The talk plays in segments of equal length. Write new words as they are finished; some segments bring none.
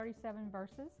37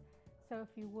 verses. So if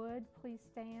you would, please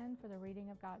stand for the reading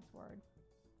of God's Word.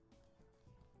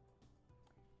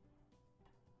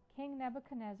 King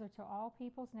Nebuchadnezzar, to all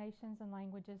peoples, nations, and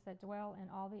languages that dwell in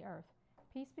all the earth,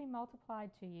 peace be multiplied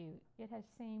to you. It has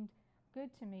seemed good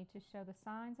to me to show the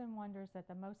signs and wonders that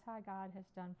the Most High God has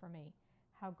done for me.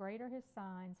 How great are His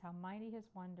signs, how mighty His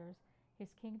wonders. His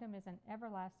kingdom is an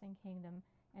everlasting kingdom,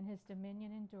 and His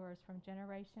dominion endures from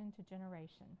generation to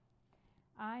generation.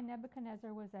 I,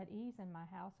 Nebuchadnezzar, was at ease in my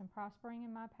house and prospering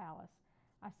in my palace.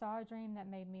 I saw a dream that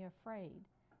made me afraid.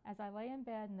 As I lay in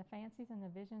bed and the fancies and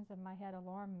the visions of my head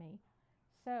alarmed me,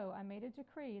 so I made a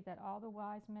decree that all the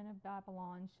wise men of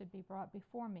Babylon should be brought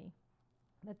before me,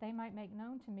 that they might make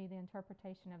known to me the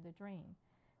interpretation of the dream.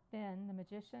 Then the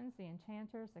magicians, the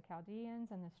enchanters, the Chaldeans,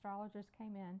 and the astrologers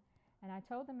came in, and I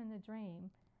told them in the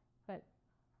dream, but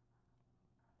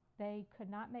they could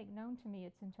not make known to me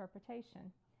its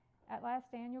interpretation. At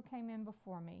last Daniel came in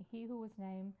before me, he who was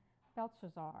named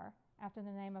Belteshazzar, after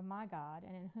the name of my God,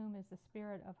 and in whom is the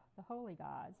spirit of the holy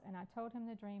gods. And I told him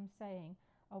the dream, saying,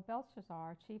 O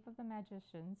Belteshazzar, chief of the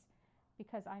magicians,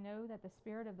 because I know that the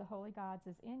spirit of the holy gods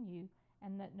is in you,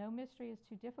 and that no mystery is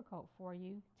too difficult for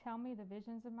you, tell me the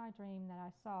visions of my dream that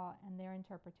I saw and their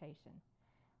interpretation.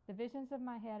 The visions of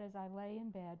my head as I lay in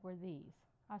bed were these.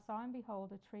 I saw and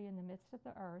behold a tree in the midst of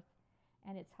the earth,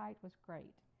 and its height was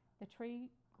great. The tree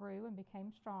grew and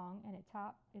became strong, and its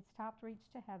top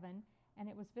reached to heaven, and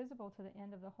it was visible to the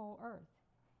end of the whole earth.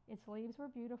 Its leaves were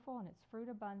beautiful, and its fruit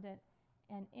abundant,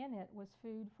 and in it was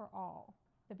food for all.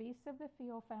 The beasts of the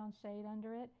field found shade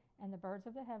under it, and the birds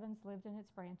of the heavens lived in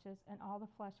its branches, and all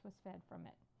the flesh was fed from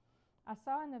it. I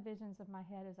saw in the visions of my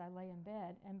head as I lay in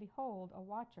bed, and behold, a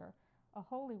watcher, a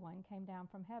holy one, came down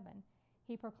from heaven.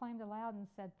 He proclaimed aloud and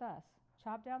said thus,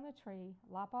 Chop down the tree,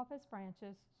 lop off its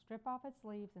branches, strip off its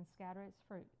leaves, and scatter its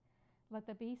fruit. Let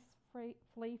the beasts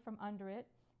flee from under it,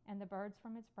 and the birds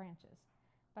from its branches.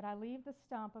 But I leave the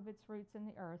stump of its roots in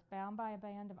the earth, bound by a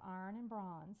band of iron and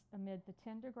bronze, amid the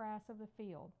tender grass of the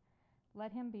field.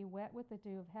 Let him be wet with the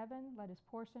dew of heaven, let his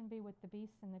portion be with the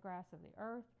beasts in the grass of the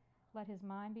earth. Let his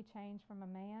mind be changed from a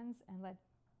man's, and let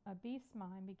a beast's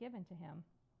mind be given to him.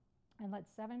 And let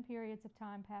 7 periods of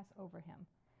time pass over him.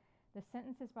 The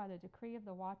sentence is by the decree of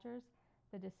the watchers,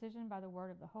 the decision by the word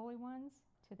of the holy ones,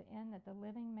 to the end that the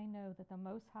living may know that the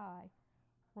Most High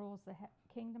rules the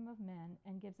kingdom of men,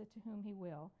 and gives it to whom He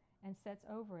will, and sets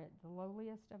over it the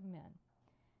lowliest of men.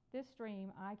 This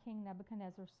dream I, King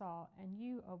Nebuchadnezzar, saw, and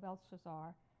you, O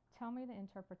Belteshazzar, tell me the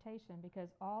interpretation, because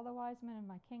all the wise men of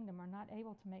my kingdom are not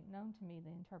able to make known to me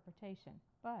the interpretation,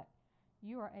 but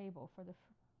you are able, for the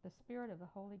spirit of the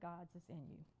holy gods is in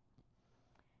you.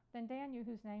 Then Daniel,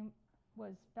 whose name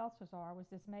was Belteshazzar, was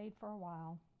dismayed for a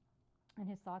while, and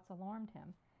his thoughts alarmed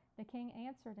him. The king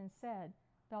answered and said,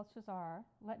 Belteshazzar,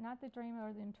 let not the dream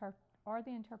or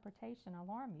the interpretation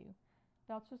alarm you.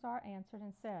 Belteshazzar answered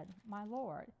and said, My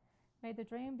lord, may the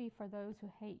dream be for those who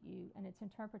hate you, and its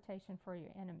interpretation for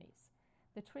your enemies.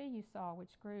 The tree you saw,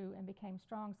 which grew and became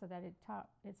strong so that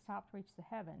its top reached the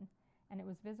heaven, and it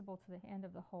was visible to the end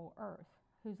of the whole earth,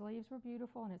 whose leaves were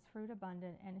beautiful and its fruit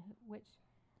abundant, and which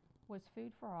was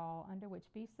food for all, under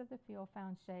which beasts of the field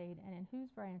found shade, and in whose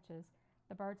branches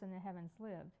the birds in the heavens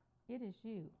lived. It is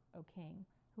you, O king,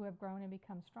 who have grown and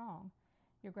become strong.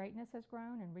 Your greatness has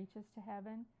grown and reaches to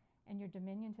heaven, and your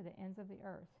dominion to the ends of the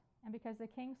earth. And because the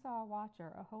king saw a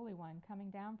watcher, a holy one, coming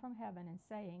down from heaven and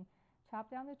saying,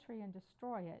 Chop down the tree and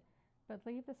destroy it, but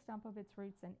leave the stump of its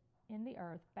roots in the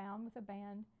earth, bound with a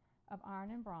band of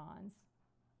iron and bronze,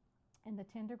 in the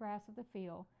tender grass of the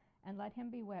field, and let him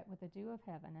be wet with the dew of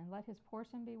heaven, and let his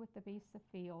portion be with the beasts of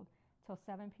the field, till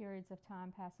 7 periods of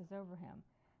time passes over him.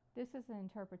 This is the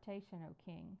interpretation, O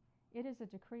king. It is a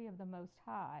decree of the Most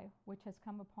High, which has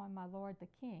come upon my lord the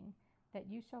king, that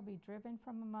you shall be driven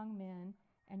from among men,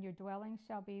 and your dwelling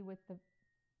shall be with the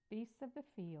beasts of the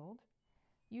field.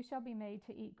 You shall be made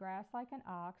to eat grass like an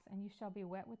ox, and you shall be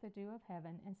wet with the dew of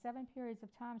heaven, and 7 periods of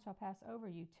time shall pass over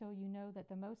you, till you know that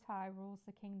the Most High rules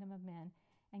the kingdom of men,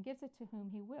 and gives it to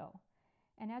whom He will.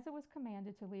 And as it was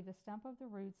commanded to leave the stump of the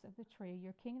roots of the tree,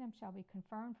 your kingdom shall be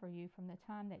confirmed for you from the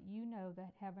time that you know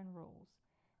that heaven rules.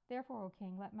 Therefore, O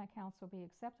king, let my counsel be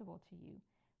acceptable to you.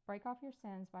 Break off your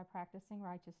sins by practicing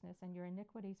righteousness, and your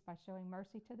iniquities by showing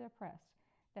mercy to the oppressed,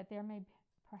 that there may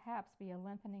perhaps be a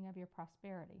lengthening of your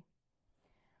prosperity.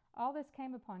 All this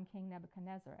came upon King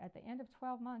Nebuchadnezzar. At the end of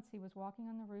 12 months he was walking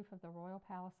on the roof of the royal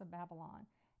palace of Babylon.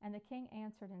 And the king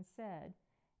answered and said,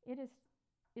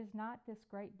 Is not this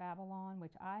great Babylon,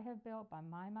 which I have built by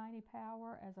my mighty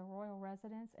power as a royal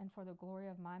residence and for the glory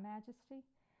of my majesty?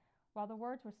 While the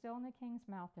words were still in the king's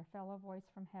mouth, there fell a voice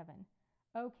from heaven.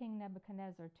 O King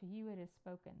Nebuchadnezzar, to you it is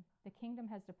spoken. The kingdom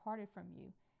has departed from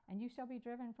you, and you shall be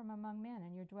driven from among men,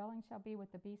 and your dwelling shall be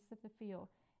with the beasts of the field,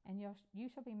 and you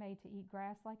shall be made to eat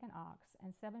grass like an ox,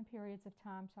 and 7 periods of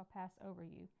time shall pass over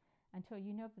you, until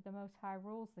you know that the Most High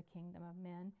rules the kingdom of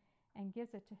men, and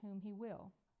gives it to whom he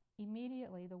will.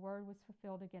 Immediately the word was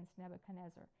fulfilled against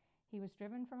Nebuchadnezzar. He was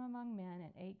driven from among men,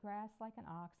 and ate grass like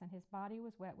an ox, and his body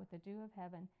was wet with the dew of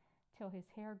heaven, till his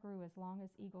hair grew as long as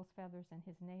eagle's feathers, and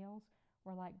his nails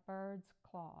were like birds'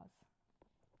 claws.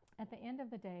 At the end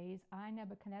of the days, I,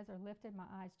 Nebuchadnezzar, lifted my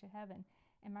eyes to heaven,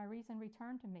 and my reason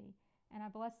returned to me. And I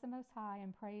blessed the Most High,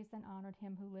 and praised and honored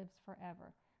him who lives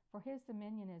forever. For his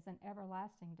dominion is an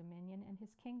everlasting dominion, and his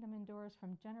kingdom endures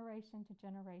from generation to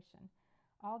generation.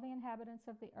 All the inhabitants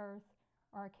of the earth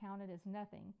are accounted as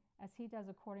nothing, as he does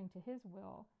according to his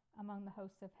will among the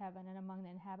hosts of heaven and among the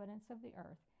inhabitants of the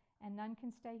earth. And none can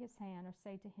stay his hand or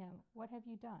say to him, What have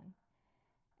you done?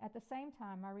 At the same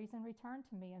time my reason returned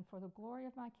to me, and for the glory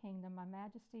of my kingdom my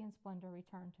majesty and splendor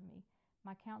returned to me.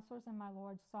 My counselors and my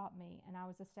lords sought me, and I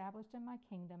was established in my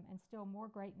kingdom, and still more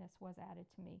greatness was added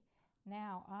to me.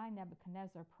 Now I,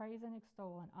 Nebuchadnezzar, praise and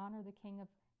extol and honor the King of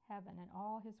heaven, and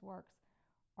all his works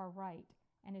are right,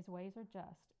 and his ways are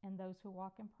just, and those who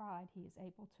walk in pride he is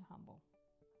able to humble.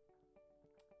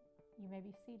 You may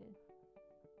be seated.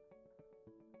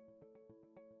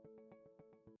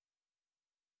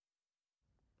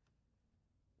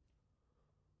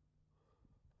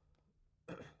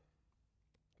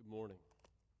 Good morning.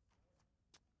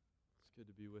 It's good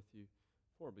to be with you.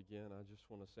 Before I begin, I just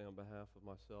want to say on behalf of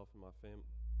myself and my family,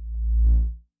 I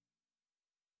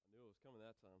knew it was coming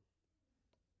that time.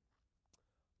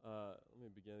 Let me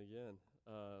begin again.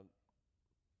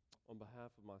 On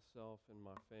behalf of myself and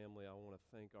my family, I want to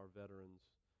thank our veterans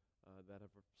that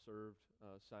have served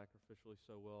sacrificially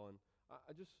so well. And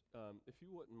I just, if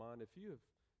you wouldn't mind, if you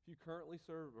currently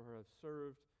serve or have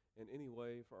served in any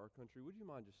way for our country, would you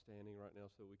mind just standing right now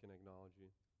so we can acknowledge you?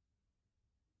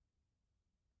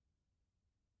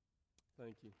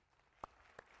 Thank you.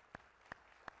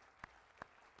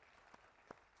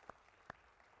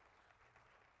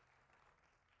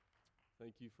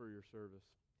 Thank you for your service.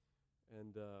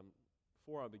 And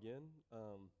before I begin,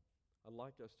 I'd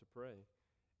like us to pray.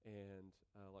 And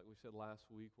like we said last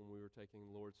week when we were taking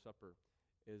the Lord's Supper,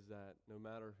 is that no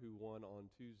matter who won on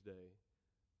Tuesday,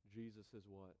 Jesus is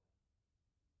what?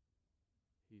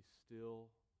 He's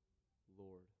still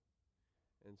Lord.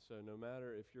 And so no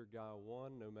matter if your guy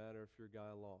won, no matter if your guy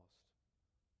lost,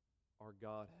 our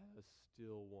God has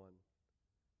still won.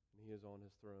 And he is on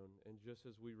his throne. And just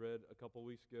as we read a couple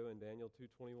weeks ago in Daniel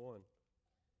 2:21,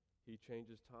 he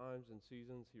changes times and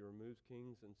seasons, he removes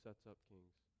kings and sets up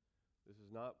kings. This is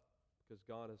not because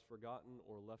God has forgotten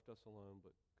or left us alone,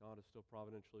 but God is still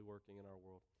providentially working in our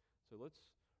world. So let's,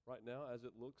 right now, as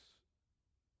it looks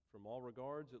from all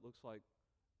regards, it looks like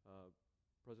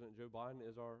President Joe Biden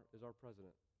is our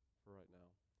president for right now.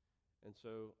 And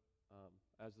so,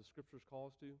 as the scriptures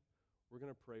call us to, we're going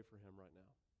to pray for him right now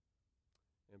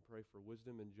and pray for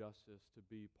wisdom and justice to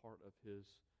be part of his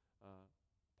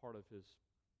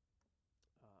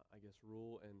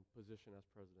rule and position as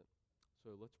president.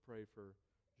 So let's pray for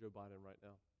Joe Biden right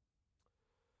now.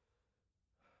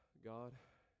 God,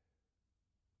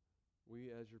 we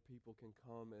as your people can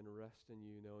come and rest in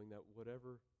you, knowing that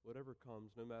whatever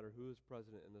comes, no matter who is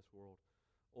president in this world,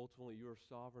 ultimately you are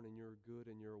sovereign and you're good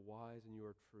and you're wise and you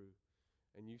are true.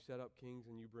 And you set up kings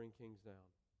and you bring kings down.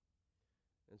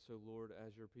 And so, Lord,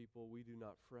 as your people, we do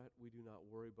not fret, we do not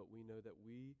worry, but we know that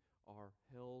we are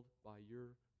held by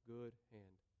your good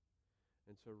hand.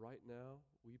 And so right now,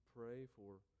 we pray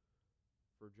for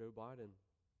Joe Biden,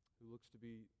 who looks to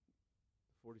be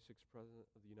the 46th President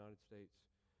of the United States.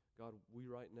 God, we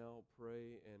right now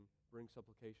pray and bring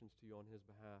supplications to you on his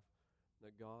behalf,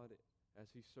 that God, as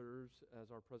he serves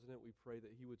as our president, we pray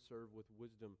that he would serve with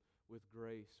wisdom, with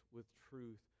grace, with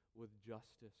truth, with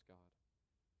justice, God.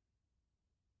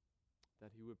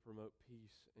 That he would promote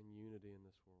peace and unity in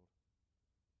this world.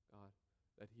 God,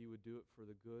 that he would do it for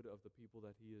the good of the people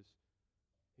that he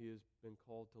has been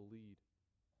called to lead.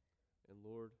 And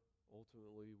Lord,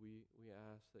 ultimately we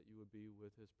ask that you would be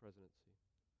with his presidency,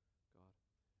 God,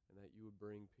 and that you would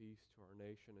bring peace to our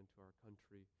nation and to our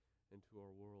country and to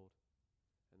our world.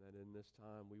 And that in this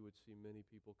time we would see many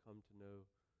people come to know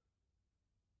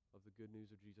of the good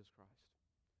news of Jesus Christ,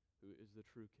 who is the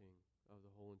true King of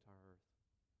the whole entire earth.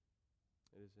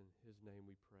 It is in his name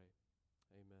we pray.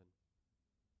 Amen.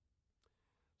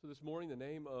 So this morning, the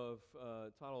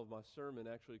title of my sermon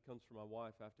actually comes from my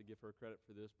wife. I have to give her credit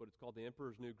for this, but it's called The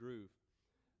Emperor's New Groove.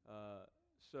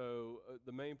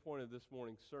 The main point of this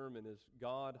morning's sermon is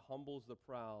God humbles the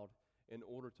proud in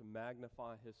order to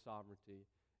magnify his sovereignty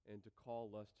and to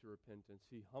call us to repentance.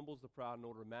 He humbles the proud in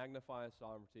order to magnify his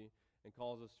sovereignty and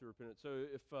calls us to repentance. So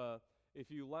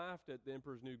if you laughed at The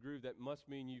Emperor's New Groove, that must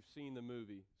mean you've seen the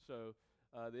movie. So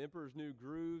The Emperor's New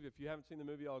Groove, if you haven't seen the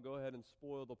movie, I'll go ahead and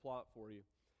spoil the plot for you.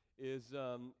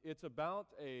 It's about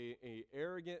a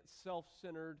arrogant,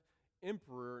 self-centered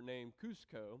emperor named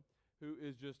Cusco who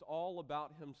is just all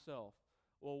about himself.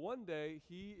 Well, one day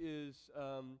he is,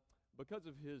 because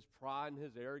of his pride and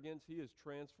his arrogance, he is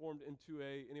transformed into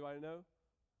anybody know?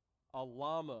 A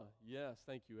llama. Yes,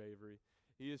 thank you, Avery.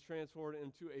 He is transformed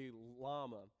into a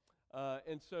llama.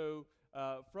 And so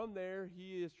from there,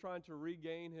 he is trying to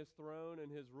regain his throne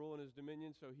and his rule and his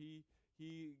dominion. So he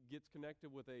gets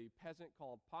connected with a peasant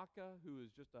called Paka, who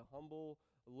is just a humble,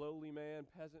 lowly man,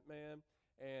 peasant man,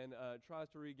 and tries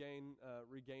to regain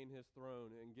his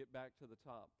throne and get back to the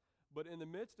top. But in the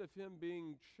midst of him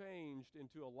being changed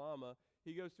into a llama,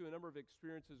 he goes through a number of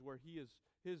experiences where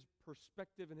his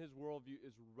perspective and his worldview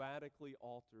is radically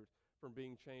altered from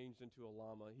being changed into a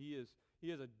llama. He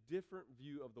has a different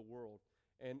view of the world.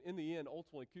 And in the end,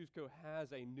 ultimately, Cusco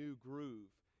has a new groove.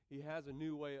 He has a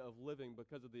new way of living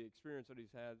because of the experience that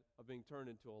he's had of being turned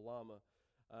into a llama.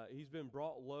 He's been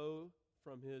brought low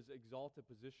from his exalted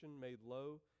position, made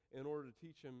low, in order to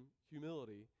teach him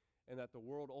humility and that the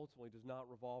world ultimately does not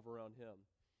revolve around him.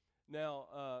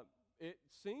 Now, it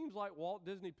seems like Walt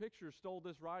Disney Pictures stole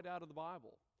this right out of the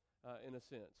Bible, in a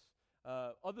sense.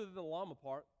 Other than the llama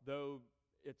part, though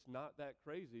it's not that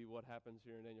crazy what happens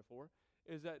here in Daniel 4,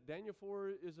 is that Daniel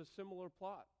 4 is a similar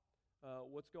plot.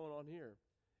 What's going on here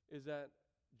is that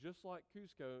just like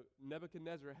Cusco,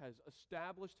 Nebuchadnezzar has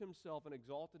established himself and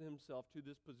exalted himself to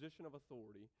this position of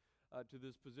authority, to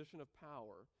this position of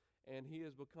power, and he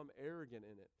has become arrogant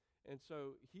in it. And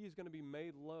so he is going to be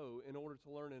made low in order to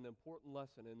learn an important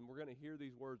lesson, and we're going to hear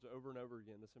these words over and over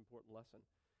again, this important lesson.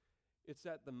 It's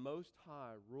that the Most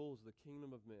High rules the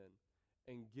kingdom of men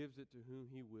and gives it to whom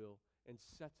he will and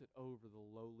sets it over the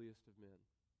lowliest of men.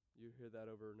 You hear that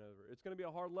over and over. It's going to be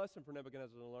a hard lesson for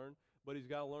Nebuchadnezzar to learn, but he's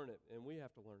got to learn it, and we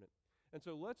have to learn it. And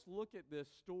so let's look at this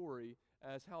story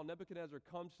as how Nebuchadnezzar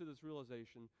comes to this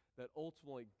realization that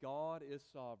ultimately God is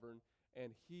sovereign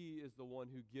and he is the one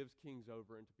who gives kings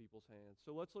over into people's hands.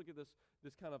 So let's look at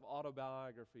this kind of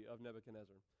autobiography of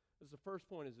Nebuchadnezzar. The first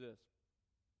point is this,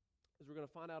 is we're going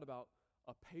to find out about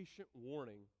a patient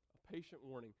warning. A patient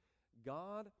warning.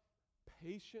 God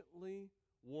patiently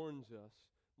warns us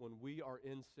when we are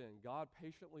in sin. God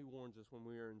patiently warns us when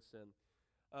we are in sin.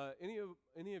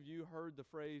 Any of you heard the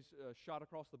phrase shot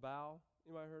across the bow?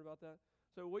 Anybody heard about that?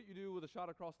 So what you do with a shot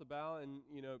across the bow, and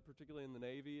particularly in the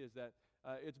Navy, is that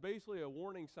it's basically a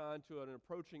warning sign to an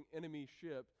approaching enemy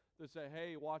ship to say,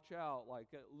 hey, watch out,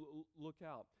 look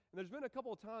out. And there's been a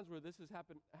couple of times where this has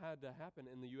had to happen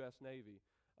in the U.S. Navy.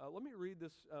 Let me read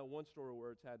this one story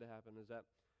where it's had to happen, is that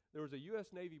there was a U.S.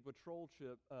 Navy patrol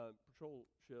ship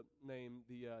named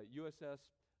the USS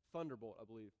Thunderbolt, I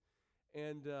believe.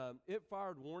 And it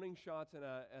fired warning shots at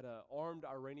an armed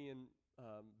Iranian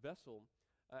vessel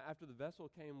after the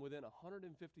vessel came within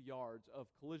 150 yards of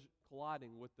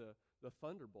colliding with the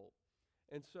Thunderbolt.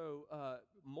 And so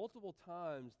multiple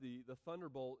times the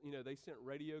Thunderbolt, they sent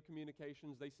radio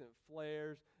communications, they sent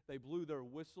flares, they blew their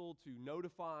whistle to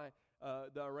notify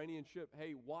the Iranian ship,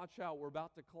 hey, watch out, we're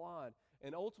about to collide.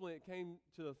 And ultimately it came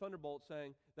to the Thunderbolt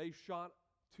saying they shot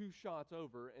 2 shots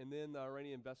over, and then the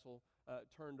Iranian vessel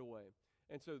turned away.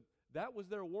 And so that was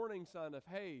their warning sign of,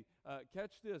 hey,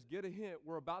 catch this, get a hint,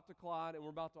 we're about to collide, and we're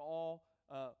about to all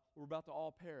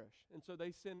perish. And so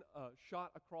they send a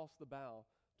shot across the bow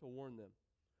to warn them.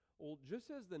 Well, just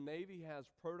as the Navy has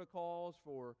protocols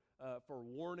for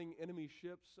warning enemy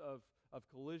ships of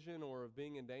collision or of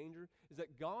being in danger, is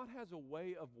that God has a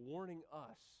way of warning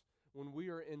us when we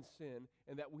are in sin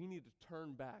and that we need to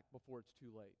turn back before it's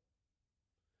too late.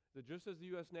 That just as the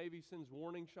U.S. Navy sends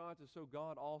warning shots, so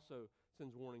God also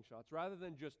sends warning shots. Rather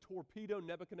than just torpedo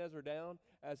Nebuchadnezzar down,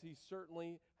 as he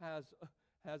certainly has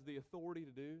the authority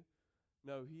to do,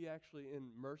 no, he actually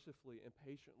mercifully and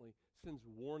patiently sends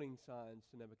warning signs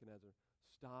to Nebuchadnezzar.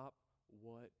 Stop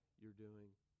what you're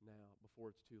doing now before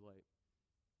it's too late.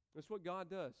 That's what God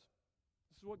does.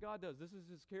 This is what God does. This is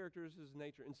his character, this is his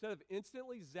nature. Instead of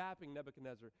instantly zapping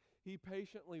Nebuchadnezzar, he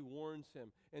patiently warns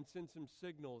him and sends him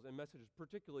signals and messages,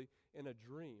 particularly in a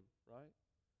dream, right?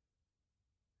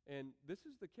 And this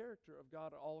is the character of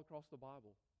God all across the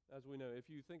Bible, as we know. If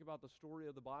you think about the story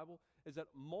of the Bible, is that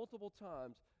multiple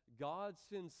times God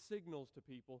sends signals to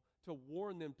people to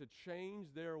warn them to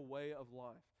change their way of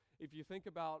life. If you think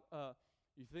about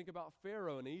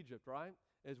Pharaoh in Egypt, right?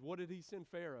 What did he send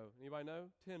Pharaoh? Anybody know?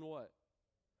 10 what?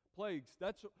 plagues.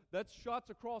 That's shots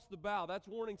across the bow. That's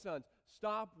warning signs.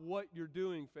 Stop what you're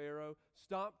doing, Pharaoh.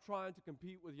 Stop trying to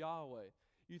compete with Yahweh.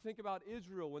 You think about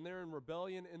Israel when they're in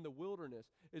rebellion in the wilderness,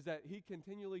 is that he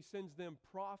continually sends them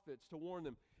prophets to warn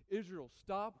them, Israel,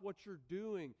 stop what you're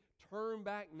doing. Turn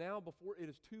back now before it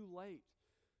is too late.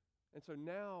 And so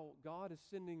now God is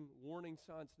sending warning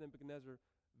signs to Nebuchadnezzar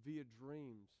via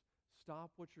dreams.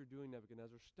 Stop what you're doing,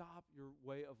 Nebuchadnezzar. Stop your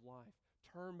way of life.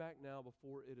 Turn back now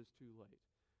before it is too late.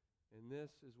 And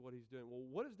this is what he's doing. Well,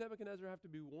 what does Nebuchadnezzar have to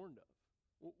be warned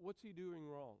of? What's he doing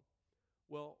wrong?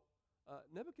 Well,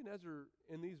 Nebuchadnezzar,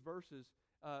 in these verses,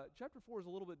 chapter 4 is a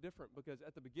little bit different because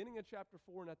at the beginning of chapter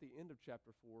 4 and at the end of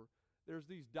chapter 4, there's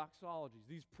these doxologies,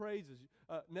 these praises.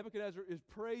 Nebuchadnezzar is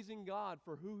praising God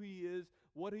for who he is,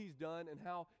 what he's done, and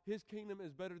how his kingdom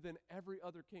is better than every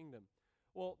other kingdom.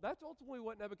 Well, that's ultimately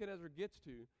what Nebuchadnezzar gets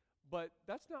to, but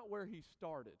that's not where he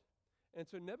started. And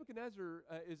so Nebuchadnezzar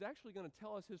is actually going to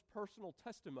tell us his personal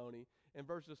testimony in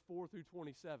verses 4 through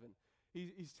 27.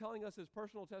 He's telling us his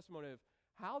personal testimony of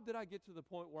how did I get to the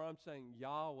point where I'm saying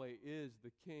Yahweh is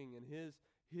the king and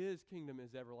his kingdom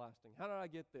is everlasting? How did I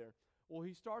get there? Well,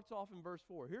 he starts off in verse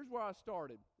 4. Here's where I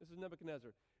started. This is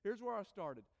Nebuchadnezzar. Here's where I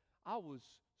started. I was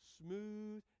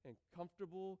smooth and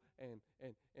comfortable and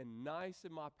nice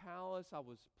in my palace. I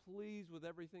was pleased with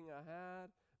everything I had.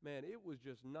 Man, it was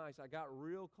just nice. I got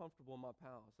real comfortable in my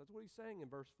palace. That's what he's saying in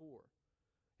verse 4.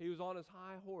 He was on his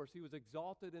high horse. He was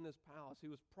exalted in his palace. He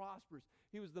was prosperous.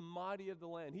 He was the mighty of the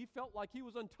land. He felt like he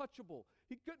was untouchable.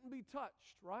 He couldn't be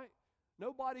touched, right?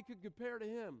 Nobody could compare to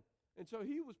him. And so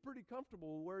he was pretty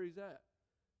comfortable with where he's at.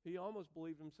 He almost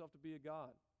believed himself to be a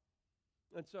god.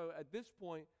 And so at this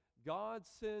point, God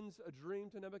sends a dream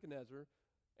to Nebuchadnezzar,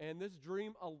 and this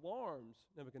dream alarms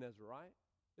Nebuchadnezzar, right?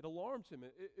 It alarms him.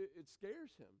 It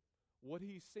scares him, what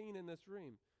he's seen in this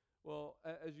dream. Well,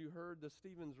 as you heard the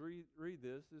Stevens read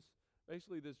this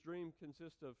basically this dream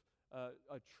consists of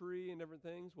a tree and different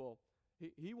things. Well,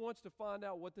 he wants to find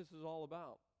out what this is all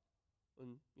about.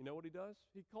 And you know what he does?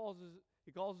 He calls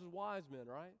his wise men,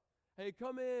 right? Hey,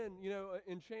 come in,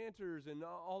 enchanters and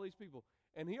all these people.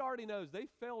 And he already knows they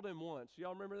failed him once.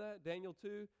 Y'all remember that? Daniel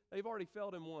 2? They've already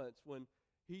failed him once when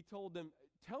he told them,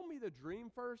 tell me the dream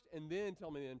first and then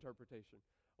tell me the interpretation.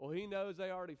 Well, he knows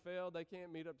they already failed. They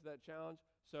can't meet up to that challenge.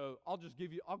 So I'll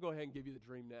go ahead and give you the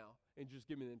dream now and just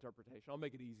give me the interpretation. I'll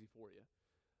make it easy for you.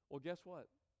 Well, guess what?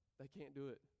 They can't do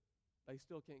it. They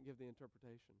still can't give the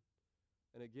interpretation.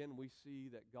 And again, we see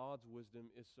that God's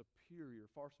wisdom is superior,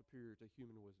 far superior to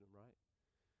human wisdom, right?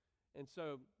 And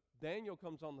so Daniel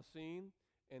comes on the scene,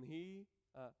 and he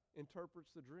interprets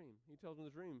the dream. He tells him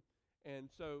the dream. And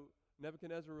so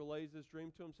Nebuchadnezzar relays this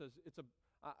dream to him, says,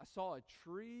 I saw a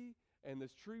tree, and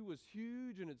this tree was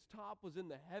huge, and its top was in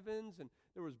the heavens, and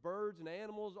there was birds and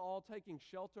animals all taking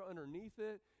shelter underneath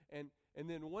it. And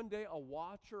then one day a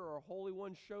watcher or a holy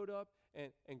one showed up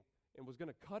and was going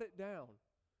to cut it down.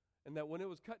 And that when it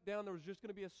was cut down, there was just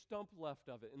going to be a stump left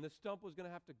of it. And the stump was going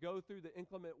to have to go through the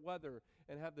inclement weather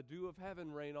and have the dew of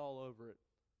heaven rain all over it.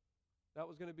 That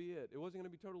was going to be it. It wasn't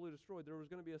going to be totally destroyed. There was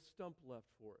going to be a stump left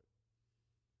for it.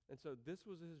 And so this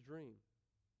was his dream.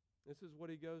 This is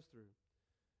what he goes through.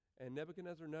 And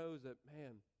Nebuchadnezzar knows that,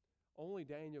 man, only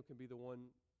Daniel can be the one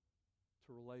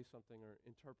to relay something or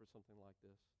interpret something like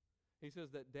this. He says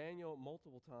that Daniel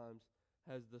multiple times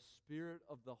has the spirit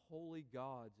of the holy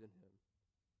gods in him.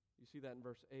 You see that in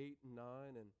verse 8 and 9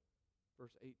 and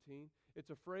verse 18.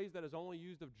 It's a phrase that is only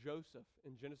used of Joseph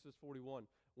in Genesis 41.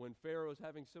 When Pharaoh is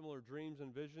having similar dreams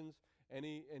and visions,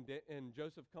 and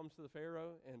Joseph comes to the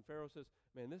Pharaoh, and Pharaoh says,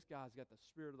 man, this guy's got the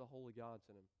spirit of the holy gods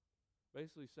in him.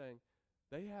 Basically saying,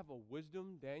 they have a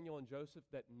wisdom, Daniel and Joseph,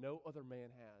 that no other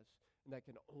man has, and that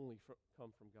can only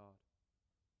come from God.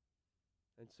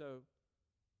 And so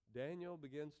Daniel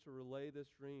begins to relay this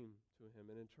dream to him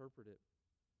and interpret it.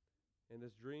 And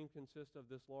this dream consists of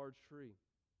this large tree.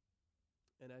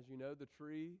 And as you know, the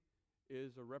tree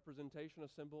is a representation, a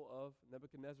symbol of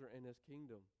Nebuchadnezzar and his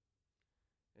kingdom.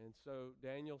 And so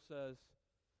Daniel says,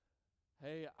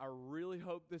 hey, I really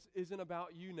hope this isn't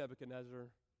about you, Nebuchadnezzar.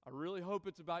 I really hope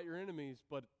it's about your enemies,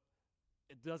 but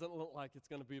it doesn't look like it's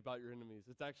going to be about your enemies.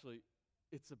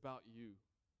 It's about you.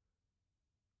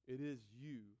 It is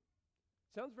you.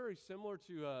 Sounds very similar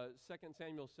to 2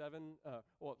 Samuel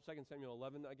 2 Samuel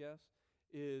 11, I guess,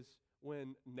 is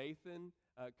when Nathan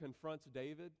confronts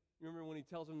David. You remember when he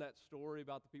tells him that story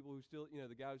about the people who steal,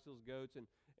 the guy who steals goats,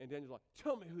 and Daniel's like,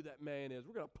 tell me who that man is.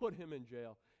 We're going to put him in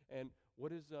jail. And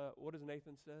what does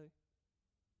Nathan say?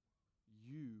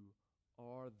 You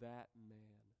are that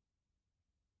man.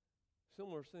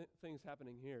 Similar things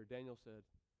happening here. Daniel said,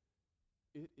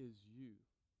 it is you.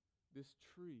 This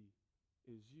tree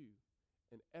is you.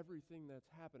 And everything that's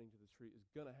happening to this tree is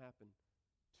going to happen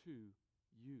to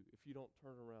you if you don't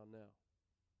turn around now.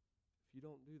 If you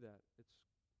don't do that,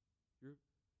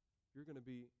 you're going to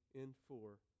be in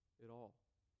for it all.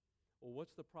 Well,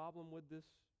 what's the problem with this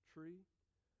tree?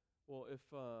 Well, if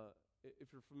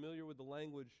you're familiar with the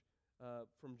language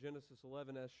from Genesis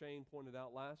 11, as Shane pointed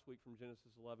out last week from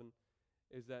Genesis 11,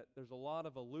 is that there's a lot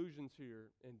of allusions here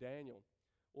in Daniel.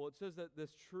 Well, it says that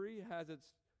this tree has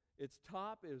its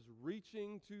top is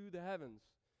reaching to the heavens.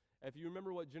 If you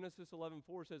remember what Genesis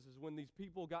 11:4 says, is when these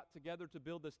people got together to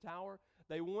build this tower,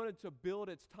 they wanted to build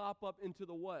its top up into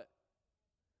the what?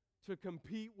 To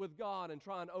compete with God and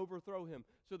try and overthrow him.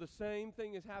 So the same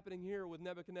thing is happening here with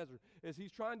Nebuchadnezzar, is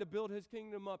he's trying to build his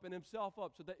kingdom up and himself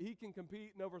up so that he can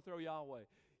compete and overthrow Yahweh.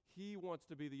 He wants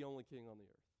to be the only king on the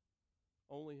earth.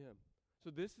 Only him.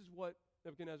 So this is what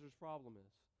Nebuchadnezzar's problem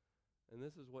is. And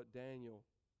this is what Daniel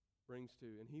brings to.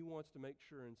 And he wants to make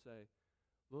sure and say,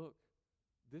 look,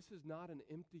 this is not an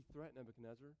empty threat,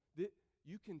 Nebuchadnezzar.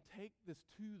 You can take this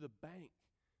to the bank.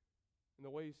 And the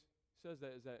way he says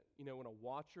that is that, when a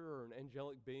watcher or an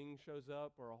angelic being shows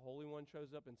up or a holy one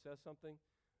shows up and says something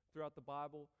throughout the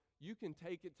Bible, you can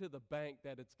take it to the bank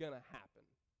that it's going to happen.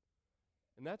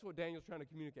 And that's what Daniel's trying to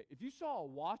communicate. If you saw a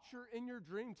watcher in your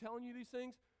dream telling you these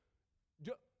things,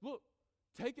 look,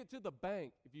 take it to the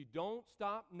bank. If you don't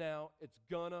stop now, it's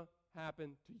going to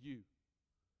happen to you.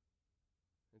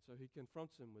 And so he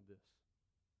confronts him with this.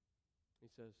 He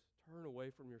says, turn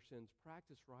away from your sins,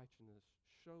 practice righteousness,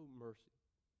 show mercy.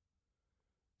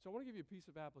 So I want to give you a piece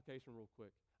of application real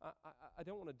quick. I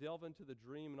don't want to delve into the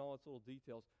dream and all its little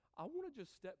details. I want to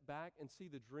just step back and see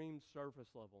the dream's surface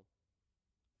level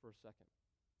for a second.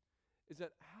 Is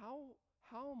that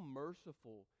how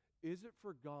merciful is it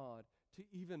for God to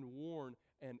even warn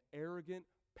an arrogant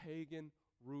pagan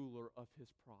ruler of his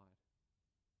pride?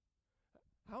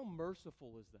 How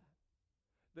merciful is that?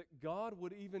 That God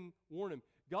would even warn him.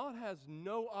 God has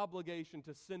no obligation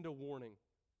to send a warning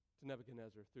to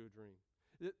Nebuchadnezzar through a dream.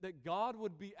 That God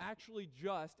would be actually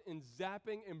just in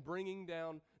zapping and bringing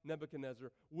down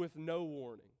Nebuchadnezzar with no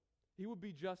warning. He would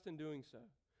be just in doing so.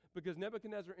 Because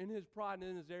Nebuchadnezzar, in his pride and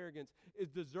in his arrogance, is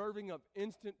deserving of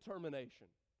instant termination.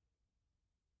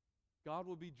 God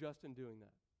will be just in doing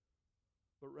that.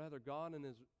 But rather, God in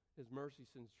his mercy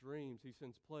sends dreams, he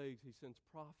sends plagues, he sends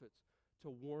prophets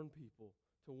to warn people,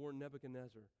 to warn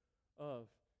Nebuchadnezzar of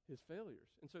his failures.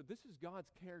 And so this is God's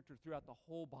character throughout the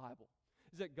whole Bible.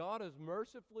 Is that God is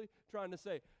mercifully trying to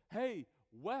say, hey,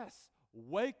 Wes,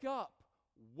 wake up,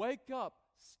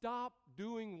 stop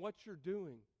doing what you're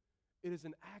doing. It is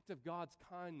an act of God's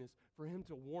kindness for him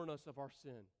to warn us of our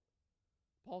sin.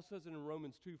 Paul says it in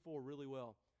Romans 2:4 really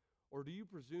well. Or do you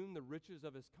presume the riches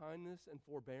of his kindness and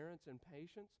forbearance and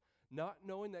patience, not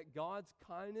knowing that God's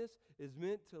kindness is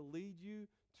meant to lead you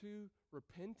to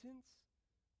repentance?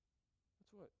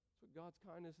 That's what God's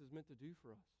kindness is meant to do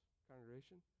for us,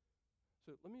 congregation.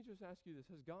 So let me just ask you this.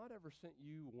 Has God ever sent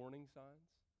you warning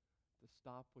signs to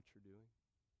stop what you're doing?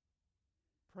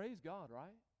 Praise God,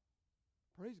 right?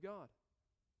 Praise God.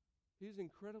 He is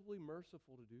incredibly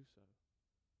merciful to do so.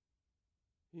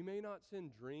 He may not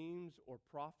send dreams or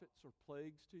prophets or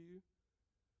plagues to you,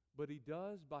 but he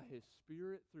does by his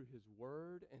Spirit through his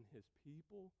word and his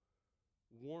people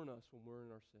warn us when we're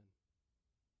in our sin.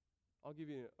 I'll give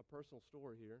you a personal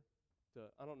story here.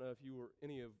 I don't know if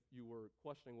any of you were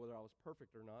questioning whether I was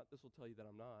perfect or not. This will tell you that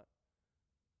I'm not.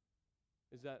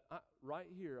 Is that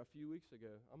right here a few weeks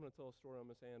ago, I'm going to tell a story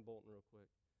on Miss Ann Bolton real quick.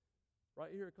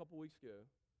 Right here a couple weeks ago,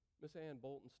 Miss Ann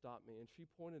Bolton stopped me and she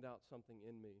pointed out something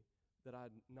in me that I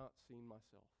had not seen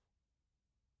myself.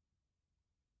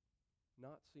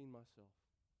 Not seen myself.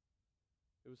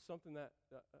 It was something that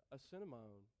a sin of my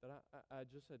own that I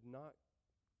just had not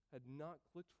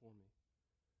clicked for me.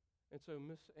 And so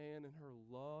Miss Ann, in her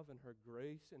love and her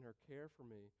grace and her care for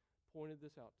me, pointed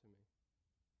this out to me.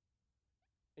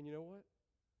 And you know what?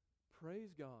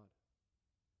 Praise God.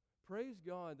 Praise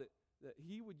God that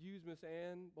he would use Miss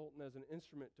Ann Bolton as an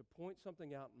instrument to point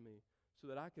something out in me so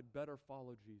that I could better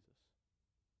follow Jesus.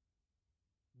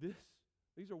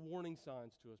 These are warning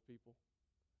signs to us, people.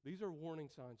 These are warning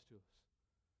signs to us.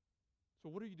 So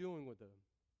what are you doing with them?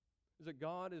 Is that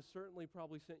God has certainly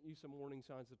probably sent you some warning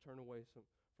signs to turn away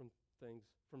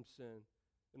from sin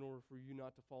in order for you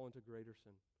not to fall into greater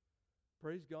sin.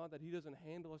 Praise God that he doesn't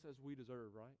handle us as we deserve,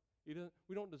 right?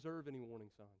 We don't deserve any warning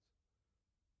signs.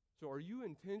 So are you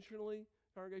intentionally,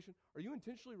 congregation, are you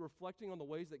intentionally reflecting on the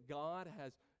ways that God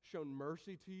has shown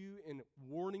mercy to you in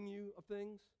warning you of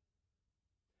things?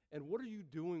 And what are you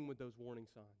doing with those warning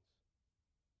signs?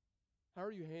 How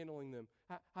are you handling them?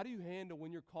 How do you handle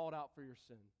when you're called out for your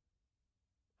sin?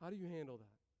 How do you handle that?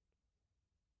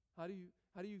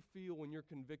 How do you feel when you're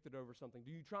convicted over something?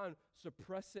 Do you try and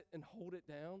suppress it and hold it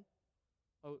down?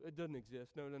 Oh, it doesn't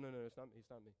exist. No, it's not me. It's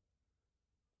not me.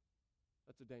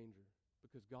 That's a danger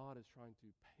because God is trying to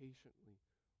patiently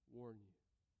warn you.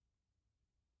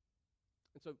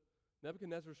 And so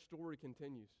Nebuchadnezzar's story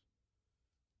continues.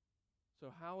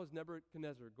 So how is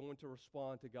Nebuchadnezzar going to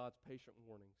respond to God's patient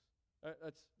warnings?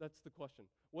 That's the question.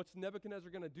 What's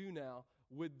Nebuchadnezzar going to do now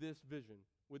with this vision,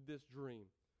 with this dream?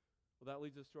 Well, that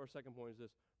leads us to our second point, is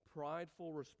this: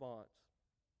 prideful response.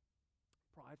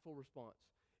 Prideful response.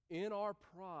 In our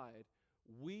pride,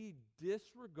 we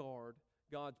disregard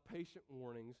God's patient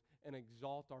warnings and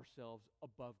exalt ourselves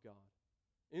above God.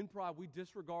 In pride, we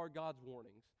disregard God's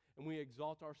warnings and we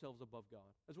exalt ourselves above God.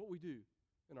 That's what we do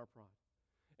in our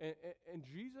pride. And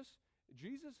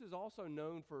Jesus is also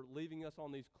known for leaving us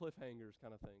on these cliffhangers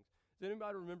kind of things. Does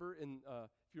anybody remember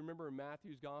if you remember in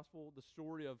Matthew's gospel, the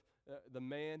story of the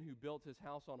man who built his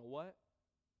house on a what?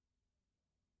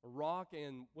 A rock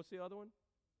and what's the other one?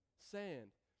 Sand.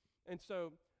 And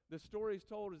so the story is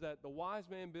told is that the wise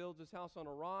man builds his house on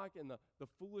a rock and the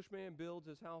foolish man builds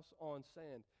his house on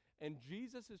sand. And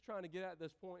Jesus is trying to get at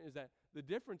this point is that the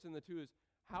difference in the two is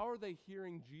how are they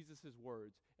hearing Jesus'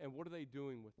 words and what are they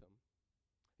doing with them?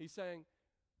 He's saying,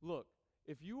 look,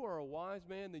 if you are a wise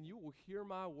man, then you will hear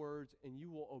my words and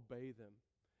you will obey them.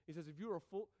 He says, if you're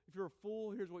a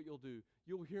fool, here's what you'll do.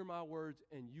 You'll hear my words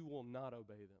and you will not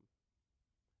obey them.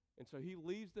 And so he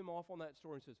leaves them off on that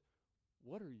story and says,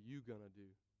 what are you going to do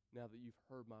now that you've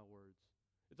heard my words?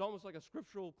 It's almost like a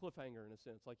scriptural cliffhanger in a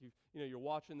sense. Like you're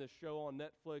watching this show on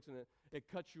Netflix and it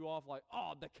cuts you off like,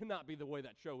 oh, that cannot be the way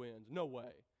that show ends. No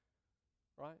way.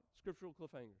 Right? Scriptural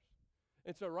cliffhangers.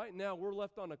 And so right now we're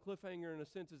left on a cliffhanger in a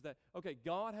sense is that, okay,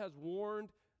 God has warned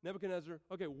Nebuchadnezzar.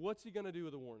 Okay, what's he going to do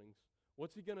with the warnings?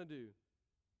 What's he going to do?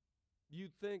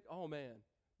 You'd think, oh man,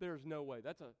 there's no way.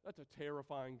 That's a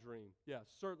terrifying dream. Yeah,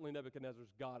 certainly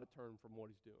Nebuchadnezzar's got to turn from what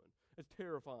he's doing. It's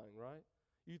terrifying, right?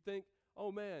 You think,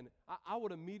 oh man, I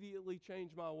would immediately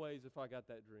change my ways if I got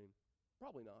that dream.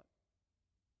 Probably not.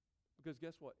 Because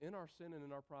guess what? In our sin and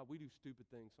in our pride, we do stupid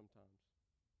things sometimes.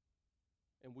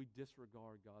 And we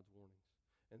disregard God's warnings.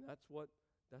 And that's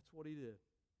what he did.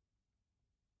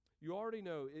 You already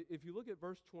know, if you look at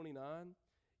verse 29,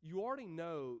 you already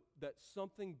know that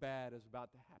something bad is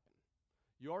about to happen.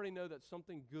 You already know that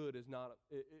something good is not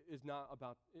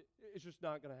about, it's just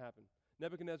not going to happen.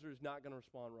 Nebuchadnezzar is not going to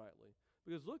respond rightly.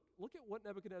 Because look at what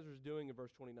Nebuchadnezzar is doing in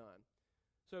verse 29.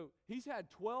 So he's had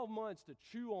 12 months to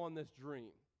chew on this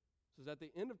dream. So at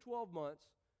the end of 12 months,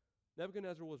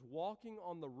 Nebuchadnezzar was walking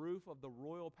on the roof of the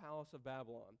royal palace of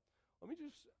Babylon. Let me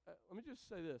just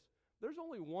say this. There's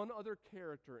only one other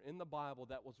character in the Bible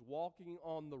that was walking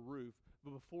on the roof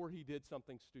before he did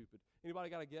something stupid.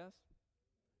 Anybody got a guess?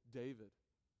 David.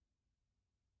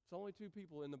 It's only two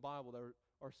people in the Bible that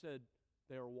are said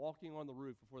they are walking on the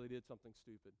roof before they did something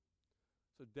stupid.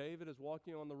 So David is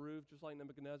walking on the roof just like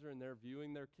Nebuchadnezzar, and they're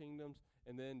viewing their kingdoms,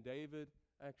 and then David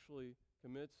actually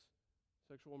commits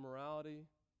sexual immorality.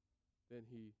 Then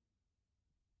he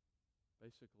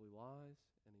basically lies,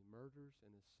 and he murders,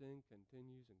 and his sin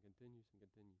continues and continues and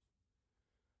continues.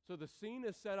 So the scene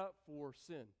is set up for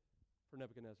sin for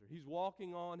Nebuchadnezzar. He's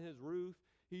walking on his roof.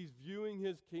 He's viewing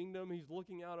his kingdom. He's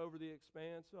looking out over the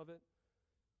expanse of it.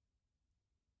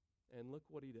 And look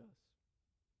what he does.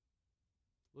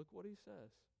 Look what he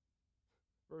says.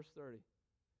 Verse 30.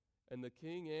 And the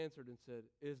king answered and said,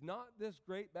 is not this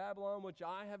great Babylon which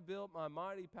I have built my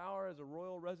mighty power as a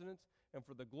royal residence and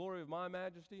for the glory of my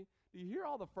majesty? Do you hear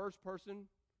all the first person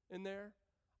in there?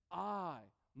 I,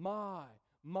 my.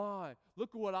 Look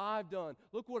at what I've done.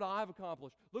 Look what I've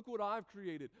accomplished. Look what I've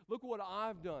created. Look what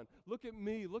I've done. Look at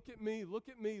me. Look at me. Look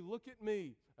at me. Look at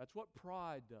me. That's what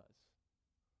pride does.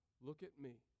 Look at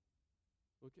me.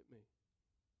 Look at me.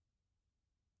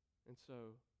 And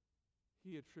so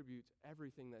he attributes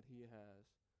everything that he has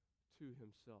to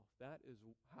himself. That's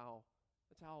how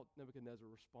Nebuchadnezzar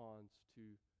responds to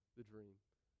the dream.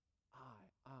 I,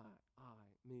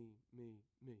 me.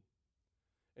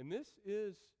 And this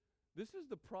is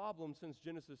the problem since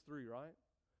Genesis 3, right?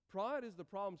 Pride is the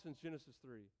problem since Genesis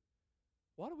 3.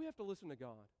 Why do we have to listen to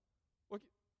God?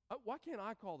 Why can't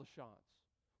I call the shots?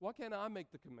 Why can't I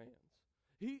make the commands?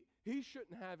 He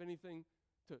shouldn't have anything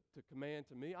to command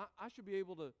to me. I should be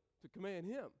able to command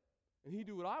him, and he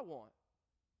do what I want.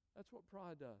 That's what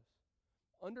pride does.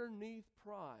 Underneath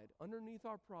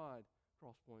our pride,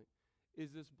 Crosspoint,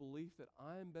 is this belief that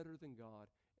I am better than God,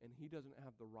 and he doesn't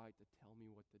have the right to tell me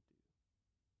what to do.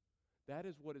 That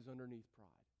is what is underneath pride.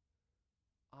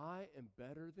 I am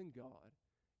better than God,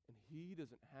 and he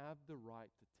doesn't have the right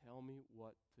to tell me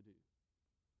what to do.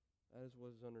 That is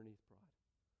what is underneath pride.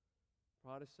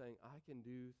 Pride is saying, I can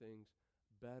do things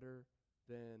better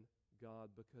than God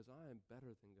because I am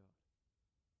better than God.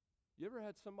 You ever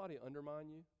had somebody undermine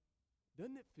you?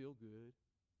 Doesn't it feel good?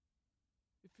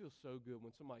 It feels so good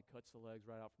when somebody cuts the legs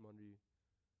right out from under you.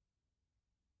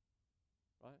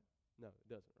 Right? No, it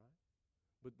doesn't, right?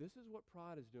 But this is what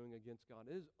pride is doing against God.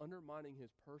 It is undermining his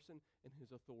person and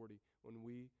his authority when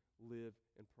we live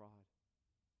in pride.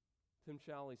 Tim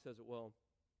Challies says it well.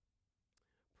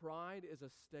 Pride is a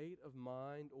state of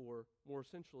mind, or more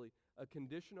essentially, a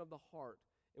condition of the heart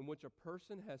in which a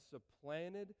person has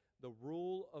supplanted the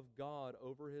rule of God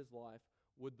over his life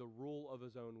with the rule of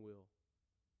his own will.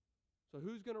 So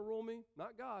who's going to rule me?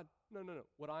 Not God. No.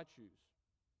 What I choose.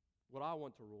 What I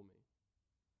want to rule me.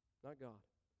 Not God.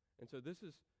 And so this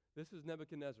is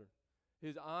Nebuchadnezzar.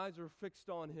 His eyes are fixed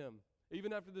on him.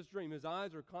 Even after this dream, his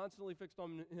eyes are constantly fixed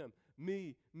on him.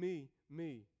 Me.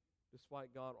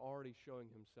 Despite God already showing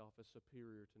himself as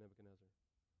superior to Nebuchadnezzar.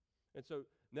 And so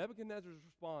Nebuchadnezzar's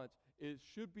response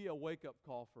should be a wake-up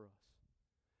call for us.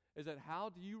 Is that how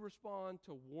do you respond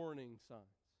to warning signs?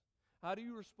 How do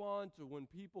you respond to when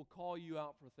people call you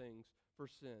out for things, for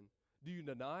sin? Do you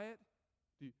deny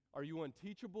it? Are you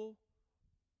unteachable?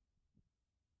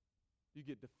 Do you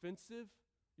get defensive?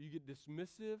 Do you get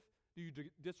dismissive? Do you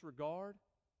disregard?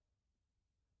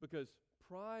 Because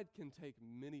pride can take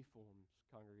many forms,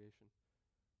 congregation.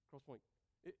 Crosspoint,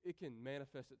 it can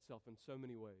manifest itself in so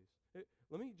many ways.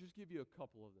 Let me just give you a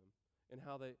couple of them and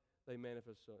how they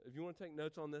manifest. If you want to take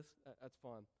notes on this, that's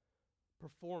fine.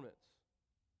 Performance.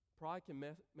 Pride can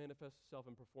manifest itself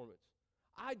in performance.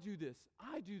 I do this.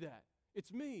 I do that.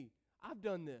 It's me. I've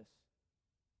done this.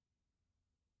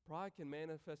 Pride can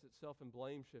manifest itself in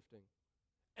blame shifting.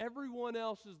 Everyone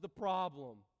else is the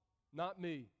problem, not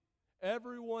me.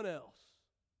 Everyone else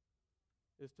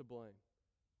is to blame.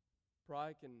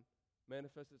 Pride can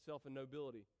manifest itself in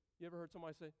nobility. You ever heard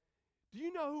somebody say, do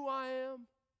you know who I am?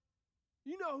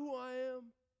 You know who I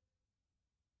am?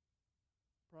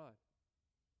 Pride.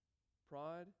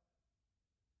 Pride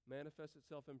manifests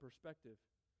itself in perspective.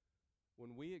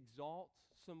 When we exalt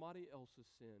somebody else's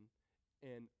sin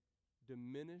and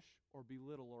diminish or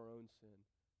belittle our own sin,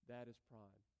 that is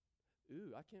pride.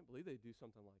 Ooh, I can't believe they do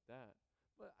something like that.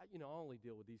 But, I only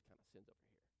deal with these kind of sins over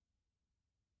here.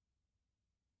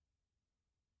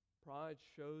 Pride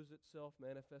shows itself,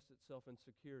 manifests itself in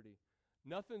security.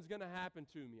 Nothing's going to happen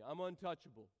to me. I'm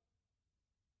untouchable.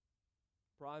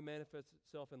 Pride manifests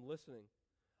itself in listening.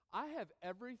 I have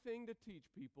everything to teach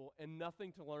people and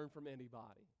nothing to learn from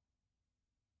anybody.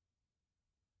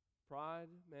 Pride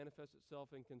manifests itself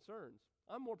in concerns.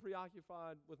 I'm more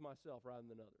preoccupied with myself rather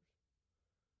than others.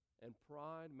 And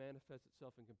pride manifests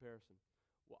itself in comparison.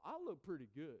 Well, I look pretty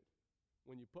good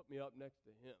when you put me up next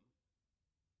to him.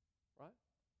 Right?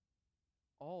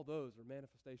 All those are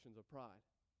manifestations of pride.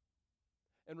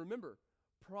 And remember,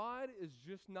 pride is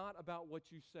just not about what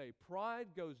you say. Pride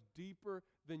goes deeper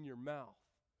than your mouth.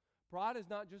 Pride is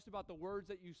not just about the words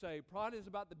that you say. Pride is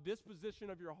about the disposition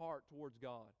of your heart towards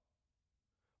God.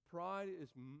 Pride is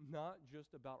not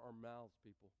just about our mouths,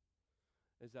 people.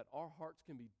 Is that our hearts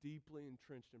can be deeply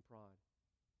entrenched in pride.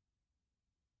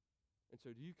 And so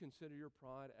do you consider your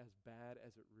pride as bad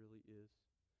as it really is?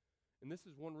 And this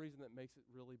is one reason that makes it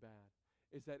really bad,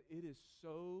 is that it is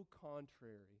so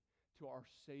contrary to our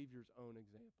Savior's own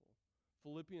example.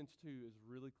 Philippians 2 is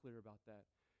really clear about that.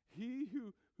 He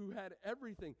who had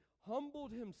everything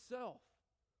humbled himself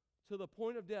to the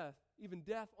point of death, even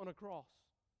death on a cross.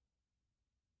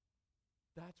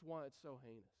 That's why it's so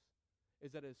heinous,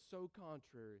 is that it's so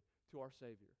contrary to our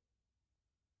Savior.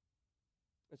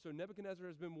 And so Nebuchadnezzar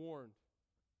has been warned.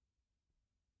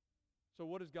 So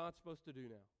what is God supposed to do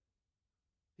now?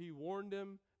 He warned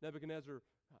him. Nebuchadnezzar,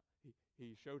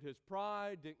 he showed his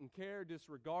pride, didn't care,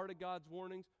 disregarded God's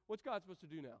warnings. What's God supposed to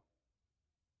do now?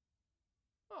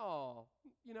 Oh,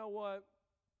 you know what?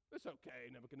 It's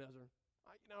okay, Nebuchadnezzar.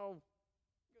 Go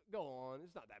on.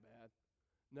 It's not that bad.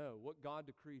 No, what God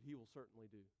decreed, he will certainly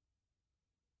do.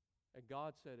 And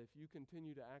God said, if you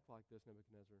continue to act like this,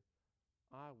 Nebuchadnezzar,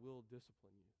 I will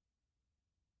discipline you.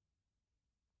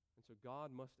 And so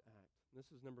God must act. This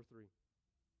is number 3.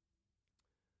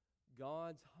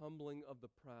 God's humbling of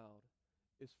the proud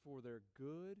is for their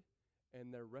good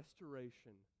and their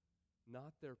restoration,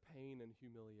 not their pain and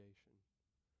humiliation.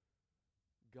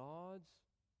 God's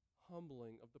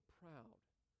humbling of the proud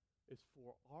is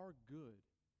for our good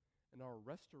and our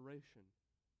restoration,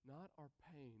 not our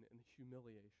pain and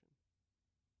humiliation.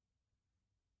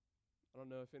 I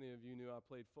don't know if any of you knew I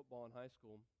played football in high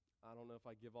school. I don't know if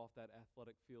I give off that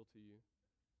athletic feel to you.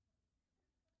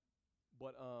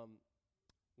 But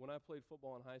when I played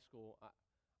football in high school,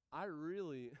 I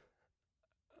really,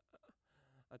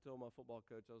 I told my football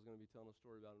coach I was going to be telling a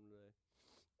story about him today.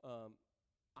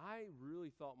 I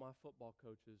really thought my football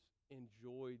coaches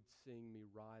enjoyed seeing me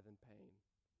writhe in pain.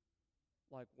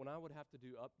 Like when I would have to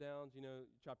do up downs,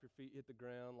 chop your feet, hit the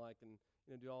ground,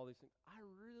 and do all these things. I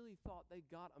really thought they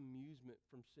got amusement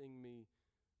from seeing me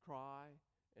cry,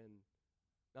 and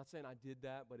not saying I did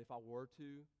that, but if I were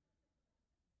to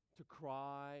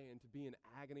cry and to be in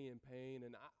agony and pain,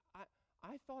 and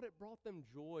I thought it brought them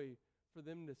joy for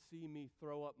them to see me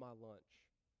throw up my lunch.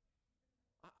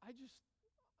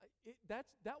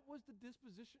 That was the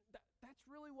disposition. That's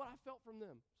really what I felt from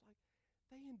them. It's like,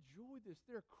 they enjoy this.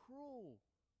 They're cruel.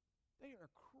 They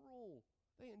are cruel.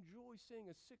 They enjoy seeing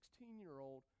a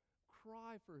 16-year-old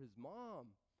cry for his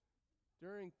mom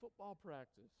during football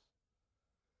practice.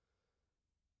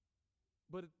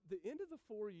 But at the end of the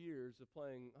 4 years of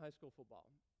playing high school football,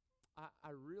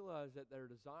 I realized that their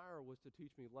desire was to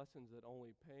teach me lessons that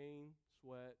only pain,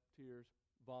 sweat, tears,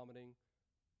 vomiting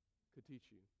could teach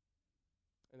you.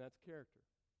 And that's character.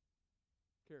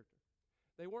 Character.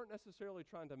 They weren't necessarily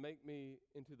trying to make me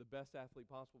into the best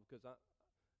athlete possible, because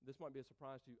this might be a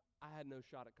surprise to you. I had no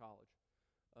shot at college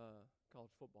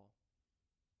football.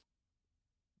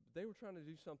 But they were trying to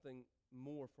do something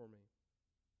more for me.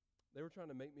 They were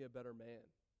trying to make me a better man.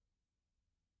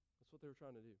 That's what they were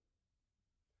trying to do.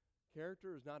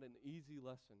 Character is not an easy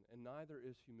lesson, and neither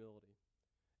is humility.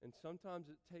 And sometimes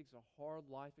it takes a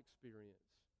hard life experience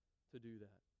to do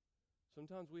that.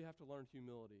 Sometimes we have to learn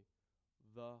humility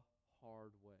the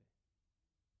hard way.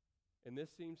 And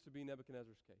this seems to be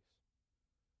Nebuchadnezzar's case.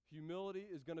 Humility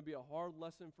is going to be a hard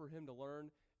lesson for him to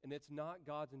learn, and it's not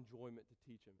God's enjoyment to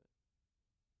teach him it.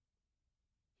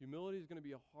 Humility is going to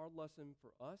be a hard lesson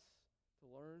for us to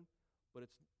learn, but it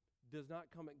does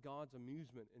not come at God's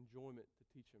amusement, enjoyment to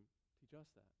teach us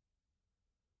that.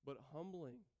 But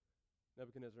humbling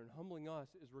Nebuchadnezzar and humbling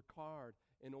us is required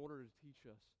in order to teach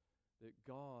us that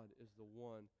God is the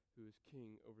one who is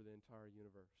king over the entire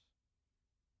universe.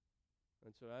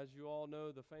 And so, as you all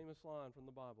know, the famous line from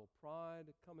the Bible,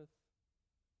 pride cometh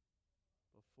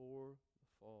before the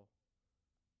fall.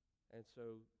 And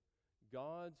so,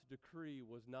 God's decree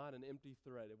was not an empty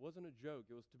threat. It wasn't a joke.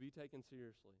 It was to be taken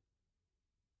seriously.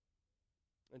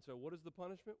 And so, what is the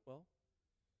punishment? Well,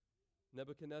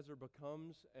 Nebuchadnezzar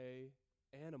becomes an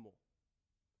animal.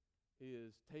 He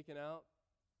is taken out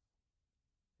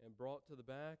and brought to the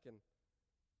back and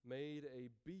made a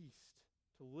beast,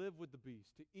 to live with the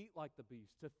beast, to eat like the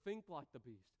beast, to think like the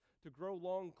beast, to grow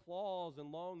long claws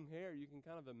and long hair. You can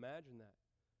kind of imagine that.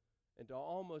 And to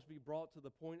almost be brought to the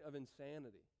point of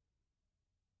insanity.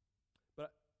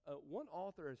 But one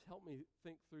author has helped me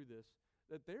think through this,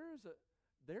 that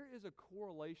there is a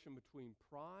correlation between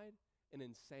pride and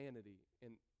insanity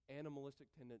and animalistic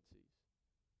tendencies.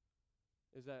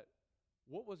 Is that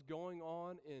what was going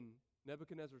on in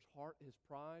Nebuchadnezzar's heart, his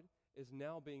pride, is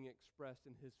now being expressed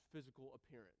in his physical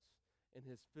appearance, in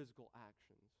his physical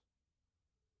actions.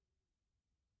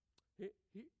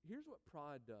 Here's what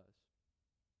pride does.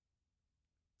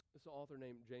 This author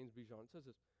named James B. John says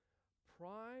this: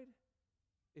 pride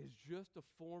is just a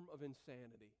form of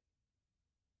insanity.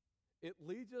 It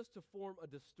leads us to form a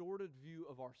distorted view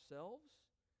of ourselves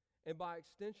and by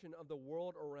extension of the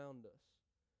world around us,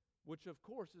 which of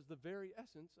course is the very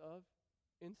essence of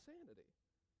insanity.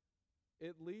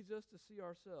 It leads us to see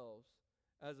ourselves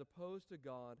as opposed to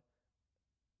God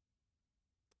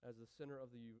as the center of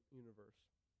the universe.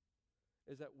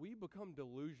 Is that we become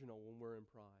delusional when we're in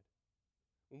pride.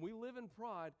 When we live in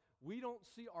pride, we don't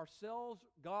see ourselves,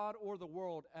 God, or the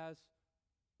world as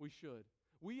we should.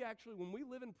 We actually, when we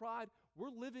live in pride,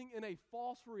 we're living in a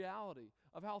false reality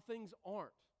of how things aren't.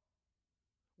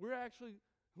 We're actually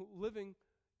living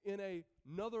in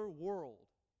another world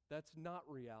that's not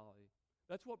reality.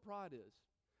 That's what pride is.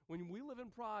 When we live in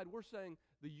pride, we're saying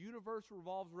the universe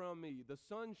revolves around me. The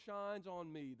sun shines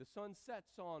on me. The sun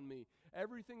sets on me.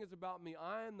 Everything is about me.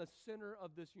 I am the center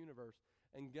of this universe.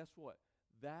 And guess what?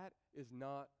 That is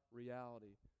not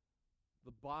reality.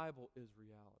 The Bible is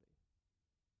reality.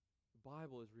 The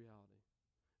Bible is reality.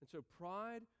 And so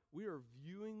pride, we are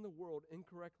viewing the world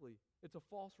incorrectly. It's a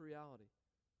false reality.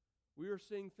 We are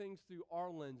seeing things through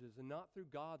our lenses and not through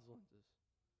God's lenses.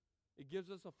 It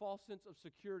gives us a false sense of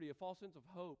security, a false sense of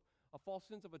hope, a false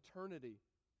sense of eternity,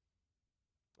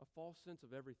 a false sense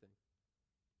of everything.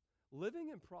 Living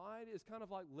in pride is kind of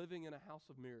like living in a house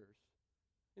of mirrors.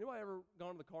 Anybody ever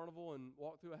gone to the carnival and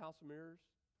walked through a house of mirrors?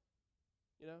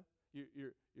 You know,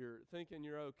 you're thinking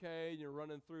you're okay, and you're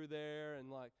running through there, and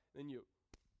then you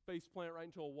face plant right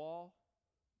into a wall.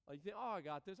 Like you think, oh, I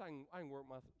got this. I can work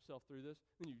myself through this.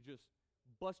 Then you just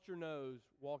bust your nose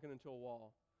walking into a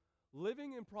wall.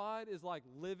 Living in pride is like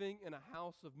living in a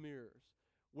house of mirrors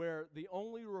where the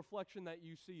only reflection that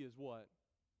you see is what?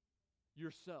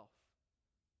 Yourself.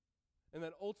 And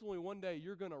that ultimately one day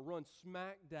you're going to run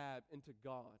smack dab into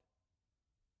God.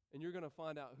 And you're going to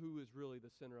find out who is really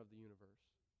the center of the universe.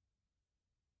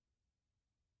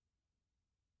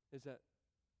 Is that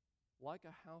like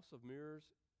a house of mirrors,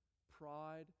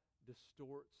 pride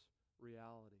distorts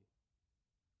reality.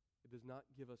 It does not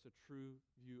give us a true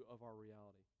view of our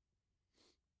reality.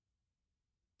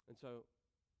 And so,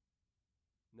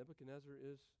 Nebuchadnezzar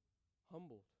is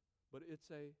humbled, but it's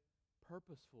a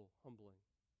purposeful humbling.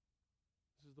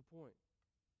 This is the point.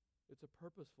 It's a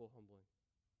purposeful humbling.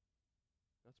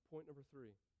 That's point number 3.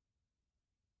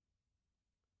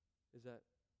 Is that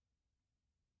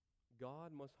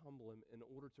God must humble him in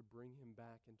order to bring him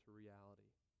back into reality.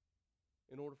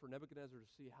 In order for Nebuchadnezzar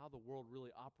to see how the world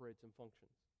really operates and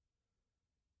functions.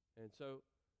 And so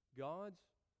God's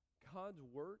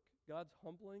work, God's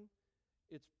humbling,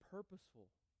 it's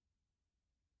purposeful.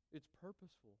 It's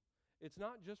purposeful. It's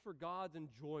not just for God's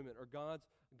enjoyment or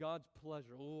God's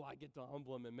pleasure. Oh, I get to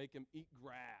humble him and make him eat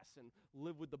grass and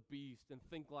live with the beast and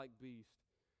think like beast.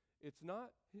 It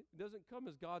doesn't come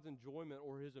as God's enjoyment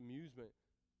or his amusement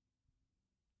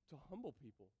to humble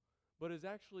people, but is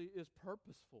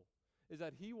purposeful. Is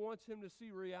that he wants him to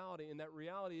see reality, and that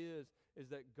reality is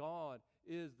that God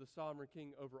is the sovereign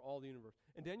king over all the universe.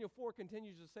 And Daniel 4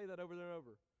 continues to say that over and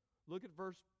over. Look at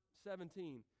verse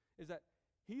 17. Is that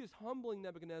he is humbling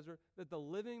Nebuchadnezzar that the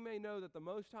living may know that the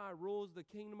Most High rules the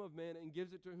kingdom of men and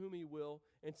gives it to whom he will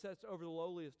and sets over the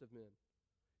lowliest of men.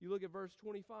 You look at verse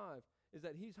 25. Is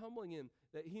that he's humbling him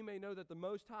that he may know that the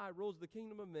Most High rules the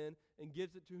kingdom of men and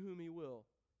gives it to whom he will.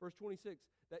 Verse 26,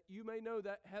 that you may know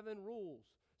that heaven rules.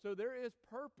 So there is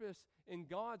purpose in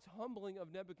God's humbling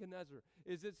of Nebuchadnezzar.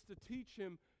 It's to teach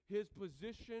him his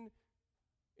position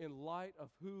in light of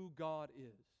who God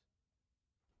is.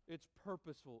 It's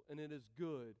purposeful, and it is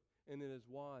good, and it is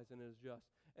wise, and it is just.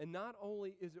 And not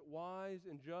only is it wise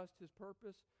and just, his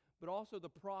purpose, but also the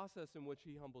process in which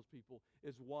he humbles people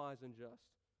is wise and just.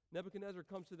 Nebuchadnezzar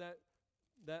comes to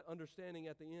that understanding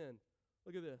at the end.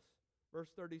 Look at this, verse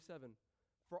 37.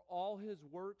 For all his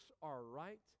works are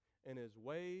right, and his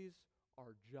ways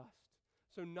are just.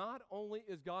 So not only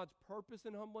is God's purpose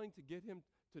in humbling to get him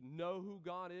to know who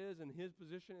God is and his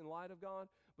position in light of God,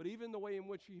 but even the way in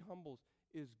which he humbles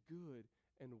is good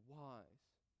and wise.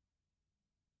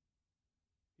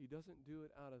 He doesn't do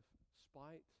it out of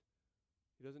spite.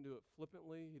 He doesn't do it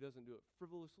flippantly. He doesn't do it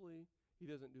frivolously. He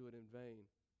doesn't do it in vain.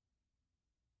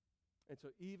 And so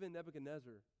even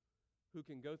Nebuchadnezzar, who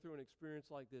can go through an experience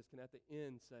like this, can at the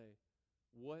end say,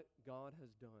 what God has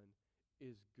done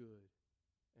is good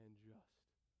and just.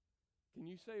 Can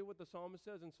you say what the psalmist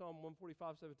says in Psalm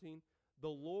 145:17?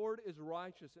 The Lord is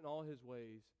righteous in all his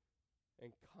ways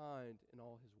and kind in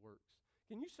all his works.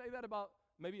 Can you say that about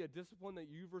maybe a discipline that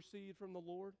you've received from the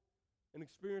Lord? An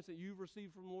experience that you've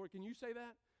received from the Lord? Can you say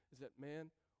that? Is that,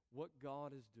 man, what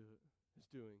God is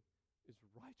doing is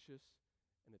righteous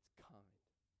and it's kind.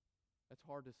 That's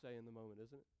hard to say in the moment,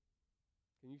 isn't it?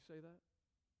 Can you say that?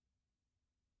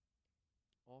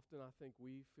 Often I think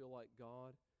we feel like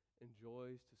God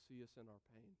enjoys to see us in our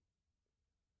pain.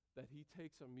 That he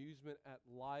takes amusement at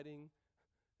lighting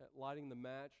the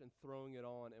match and throwing it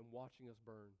on and watching us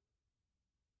burn.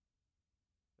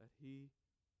 That he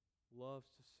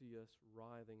loves to see us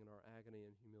writhing in our agony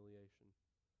and humiliation.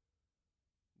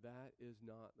 That is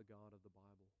not the God of the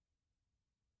Bible.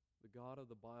 The God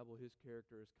of the Bible, his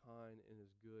character is kind and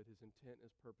is good. His intent and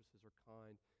his purposes are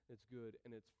kind, it's good,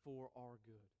 and it's for our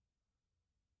good.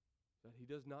 That he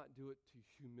does not do it to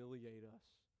humiliate us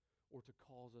or to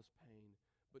cause us pain,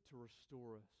 but to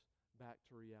restore us back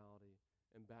to reality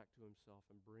and back to himself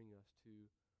and bring us to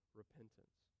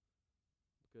repentance.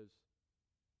 Because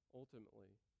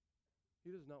ultimately,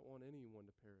 he does not want anyone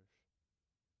to perish.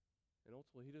 And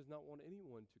ultimately, he does not want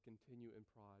anyone to continue in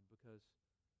pride, because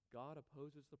God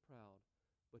opposes the proud,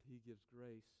 but he gives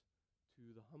grace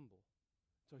to the humble.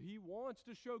 So he wants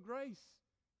to show grace.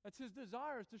 That's his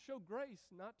desire, is to show grace,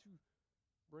 not to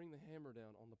bring the hammer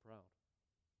down on the proud.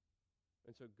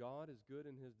 And so God is good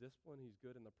in his discipline. He's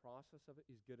good in the process of it.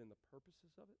 He's good in the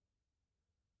purposes of it.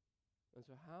 And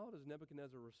so how does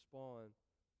Nebuchadnezzar respond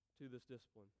to this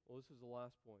discipline? Well, this is the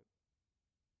last point.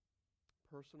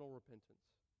 Personal repentance.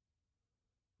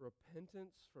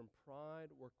 Repentance from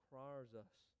pride requires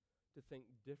us to think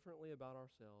differently about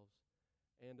ourselves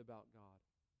and about God.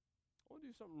 I want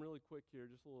to do something really quick here,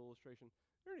 just a little illustration.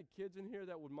 there any kids in here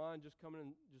that would mind just coming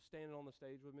and just standing on the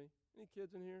stage with me? Any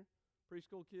kids in here?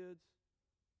 Preschool kids?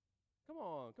 Come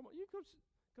on. You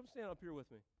come stand up here with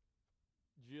me.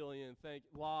 Jillian, thank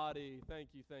you. Lottie,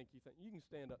 thank you. You can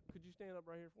stand up. Could you stand up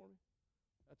right here for me?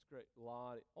 That's great.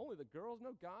 Lottie. Only the girls,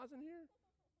 no guys in here?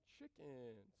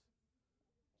 Chickens.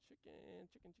 Chicken.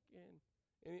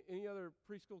 Any other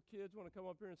preschool kids want to come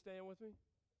up here and stand with me?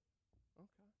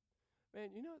 Okay.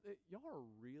 Man, you know that y'all are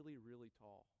really, really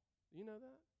tall. You know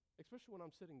that? Especially when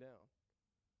I'm sitting down.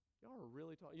 Y'all are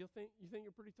really tall. You think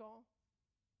you're pretty tall?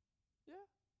 Yeah,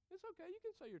 it's okay. You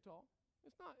can say you're tall.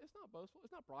 It's not boastful.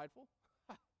 It's not prideful.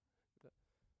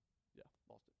 Yeah,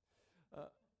 lost it.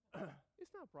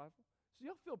 It's not prideful. So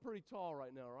y'all feel pretty tall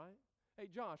right now, right? Hey,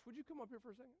 Josh, would you come up here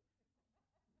for a second?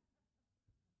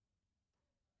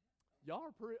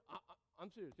 Y'all are pretty. I'm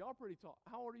serious. Y'all are pretty tall.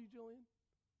 How old are you, Jillian?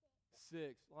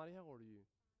 6. Lottie, how old are you?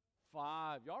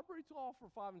 5. Y'all are pretty tall for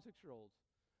 5 and 6-year-olds.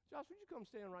 Josh, would you come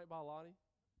stand right by Lottie?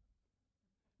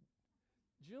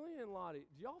 Jillian and Lottie,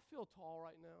 do y'all feel tall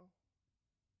right now?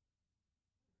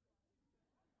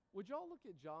 Would y'all look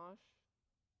at Josh?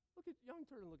 Y'all can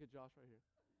turn and look at Josh right here.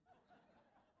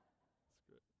 That's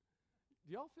good.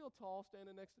 Do y'all feel tall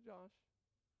standing next to Josh?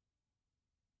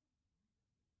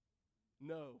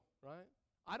 No, right?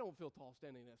 I don't feel tall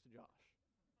standing next to Josh.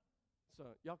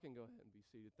 So y'all can go ahead and be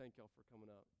seated. Thank y'all for coming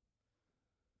up.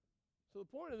 So the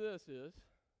point of this is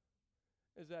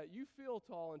that you feel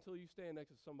tall until you stand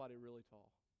next to somebody really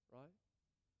tall, right?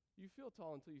 You feel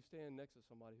tall until you stand next to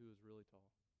somebody who is really tall.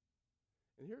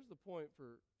 And here's the point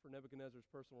for Nebuchadnezzar's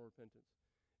personal repentance,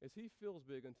 is he feels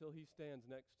big until he stands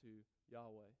next to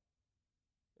Yahweh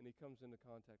and he comes into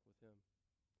contact with him.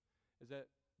 Is that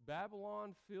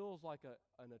Babylon feels like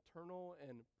an eternal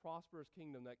and prosperous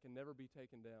kingdom that can never be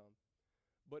taken down.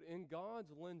 But in God's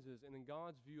lenses and in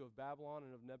God's view of Babylon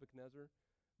and of Nebuchadnezzar,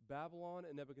 Babylon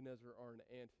and Nebuchadnezzar are an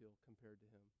anthill compared to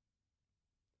him.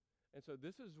 And so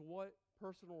this is what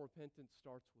personal repentance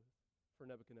starts with for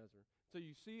Nebuchadnezzar. So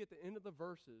you see at the end of the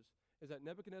verses is that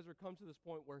Nebuchadnezzar comes to this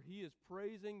point where he is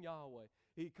praising Yahweh.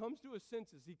 He comes to his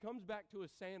senses. He comes back to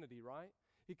his sanity, right?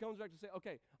 He comes back to say,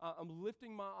 okay, I'm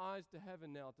lifting my eyes to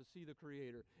heaven now to see the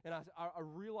Creator. And I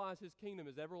realize his kingdom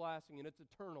is everlasting and it's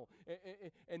eternal.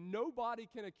 And nobody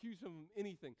can accuse him of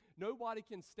anything. Nobody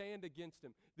can stand against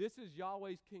him. This is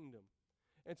Yahweh's kingdom.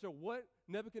 And so what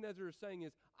Nebuchadnezzar is saying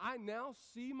is, I now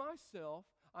see myself,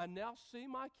 I now see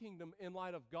my kingdom in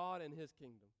light of God and his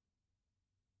kingdom.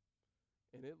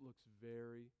 And it looks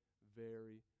very,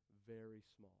 very, very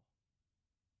small.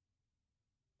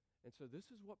 And so this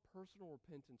is what personal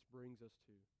repentance brings us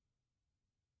to.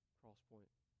 Crosspoint.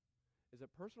 Is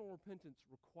that personal repentance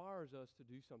requires us to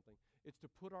do something. It's to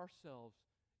put ourselves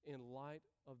in light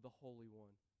of the Holy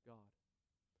One, God.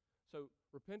 So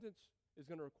repentance is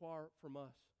going to require from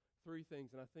us 3 things,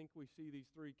 and I think we see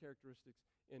these 3 characteristics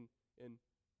in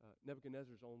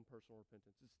Nebuchadnezzar's own personal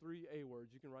repentance. It's 3 A words.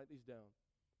 You can write these down.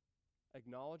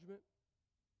 Acknowledgement,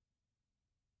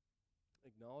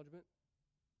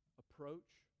 approach,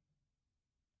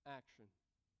 action.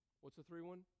 What's the 3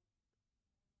 one?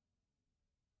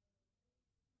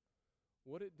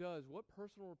 What it does, what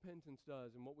personal repentance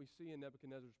does, and what we see in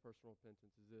Nebuchadnezzar's personal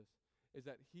repentance is this, is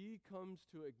that he comes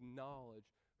to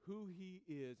acknowledge who he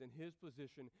is and his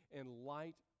position in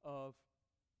light of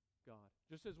God.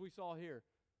 Just as we saw here,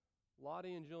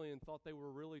 Lottie and Jillian thought they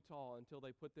were really tall until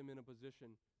they put them in a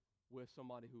position with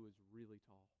somebody who is really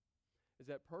tall. Is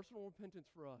that personal repentance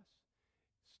for us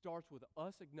starts with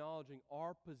us acknowledging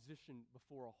our position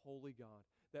before a holy God,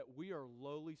 that we are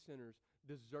lowly sinners,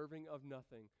 deserving of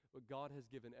nothing, but God has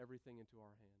given everything into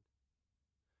our hand.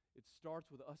 It starts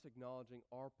with us acknowledging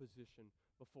our position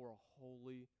before a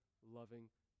holy, loving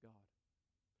God.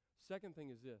 Second thing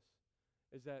is this,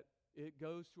 is that it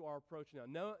goes to our approach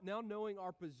now. Now knowing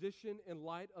our position in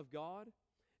light of God,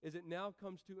 is it now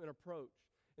comes to an approach.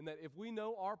 And that if we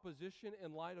know our position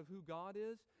in light of who God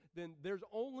is, then there's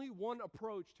only one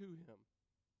approach to him.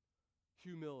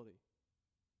 Humility.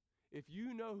 If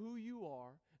you know who you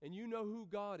are and you know who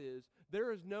God is,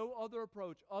 there is no other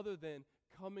approach other than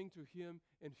coming to him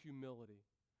in humility,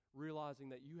 realizing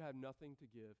that you have nothing to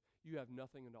give, you have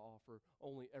nothing to offer,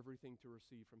 only everything to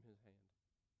receive from his hand.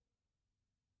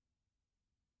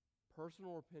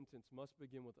 Personal repentance must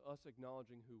begin with us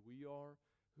acknowledging who we are,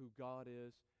 who God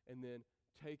is, and then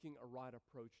taking a right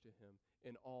approach to him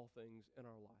in all things in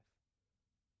our life.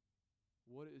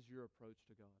 What is your approach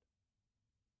to God?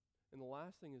 And the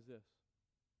last thing is this,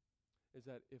 is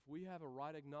that if we have a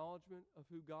right acknowledgement of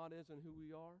who God is and who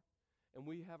we are, and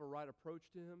we have a right approach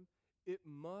to him, it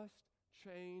must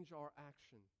change our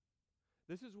action.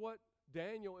 This is what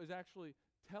Daniel is actually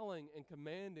telling and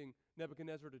commanding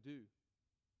Nebuchadnezzar to do.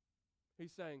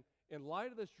 He's saying, in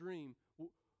light of this dream,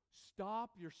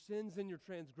 stop your sins and your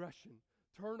transgression.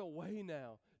 Turn away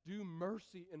now. Do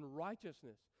mercy and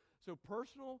righteousness. So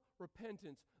personal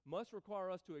repentance must require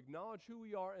us to acknowledge who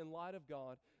we are in light of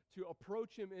God, to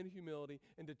approach Him in humility,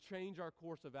 and to change our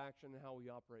course of action and how we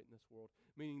operate in this world.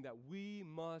 Meaning that we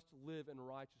must live in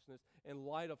righteousness in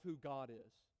light of who God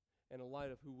is and in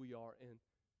light of who we are in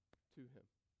to Him.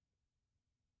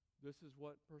 This is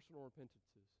what personal repentance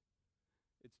is.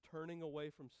 It's turning away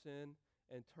from sin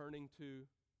and turning to,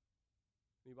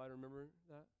 anybody remember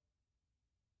that?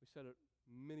 We said it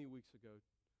many weeks ago.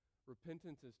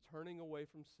 Repentance is turning away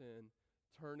from sin,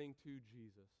 turning to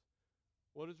Jesus.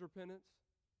 What is repentance?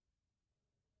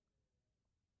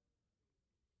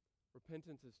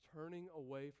 Repentance is turning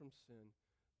away from sin,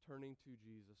 turning to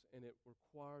Jesus. And it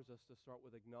requires us to start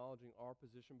with acknowledging our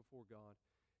position before God,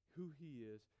 who He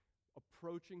is,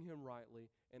 approaching Him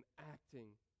rightly, and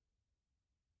acting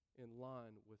in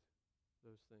line with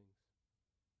those things.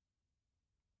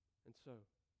 And so,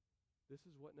 this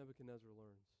is what Nebuchadnezzar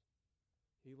learns.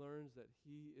 He learns that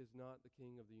he is not the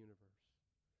king of the universe.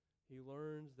 He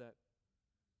learns that,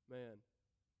 man,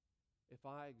 if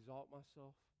I exalt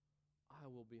myself, I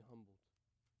will be humbled.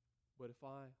 But if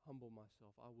I humble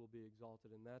myself, I will be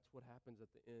exalted. And that's what happens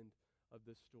at the end of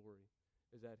this story,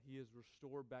 is that he is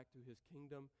restored back to his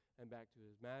kingdom and back to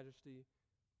his majesty.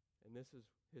 And this is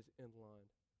his end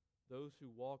line. Those who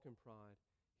walk in pride,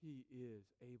 he is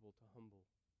able to humble.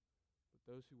 But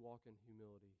those who walk in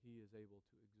humility, he is able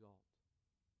to exalt.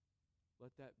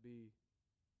 Let that be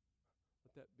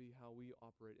how we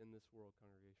operate in this world,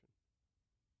 congregation.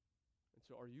 And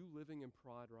so, are you living in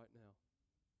pride right now?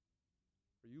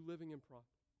 Are you living in pride?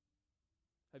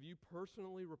 Have you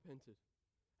personally repented?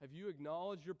 Have you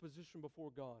acknowledged your position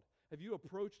before God? Have you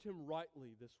approached Him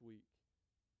rightly this week?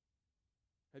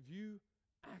 Have you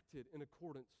acted in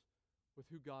accordance with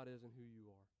who God is and who you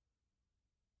are?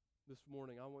 This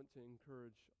morning, I want to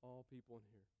encourage all people in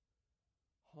here.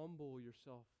 Humble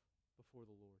yourself before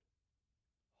the Lord.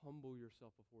 Humble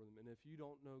yourself before them. And if you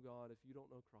don't know God, if you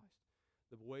don't know Christ,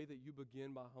 the way that you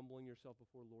begin by humbling yourself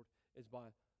before the Lord is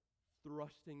by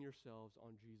thrusting yourselves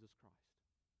on Jesus Christ.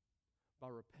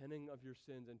 By repenting of your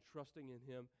sins and trusting in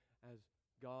Him as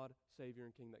God, Savior,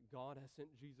 and King. That God has sent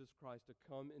Jesus Christ to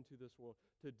come into this world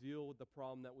to deal with the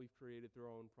problem that we've created through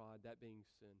our own pride, that being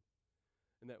sin.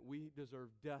 And that we deserve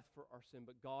death for our sin,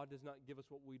 but God does not give us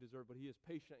what we deserve, but He is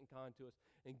patient and kind to us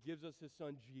and gives us His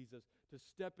Son Jesus to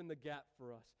step in the gap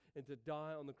for us and to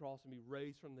die on the cross and be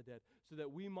raised from the dead so that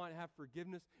we might have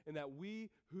forgiveness and that we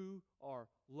who are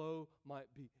low might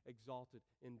be exalted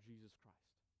in Jesus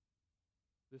Christ.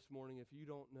 This morning, if you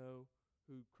don't know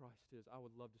who Christ is, I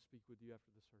would love to speak with you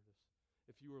after the service.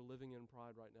 If you are living in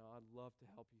pride right now, I'd love to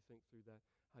help you think through that,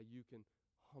 how you can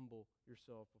humble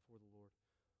yourself before the Lord.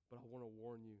 But I want to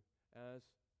warn you, as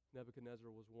Nebuchadnezzar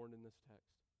was warned in this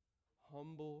text,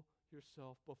 humble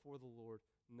yourself before the Lord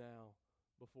now,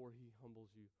 before He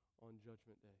humbles you on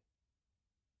Judgment Day.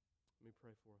 Let me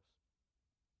pray for us.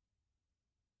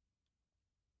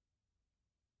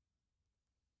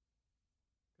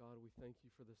 God, we thank You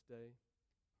for this day.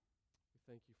 We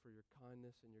thank You for Your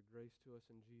kindness and Your grace to us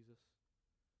in Jesus.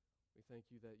 We thank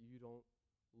You that You don't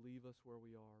leave us where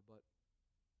we are, but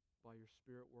by Your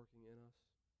Spirit working in us,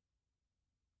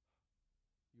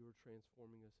 You are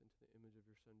transforming us into the image of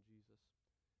Your Son, Jesus.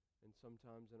 And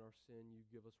sometimes in our sin, You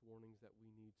give us warnings that we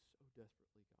need so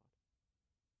desperately, God.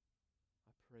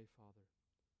 I pray, Father,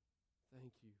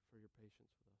 thank You for Your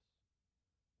patience with us.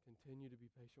 Continue to be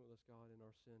patient with us, God, in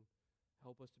our sin.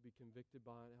 Help us to be convicted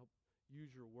by it. Help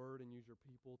use Your word and use Your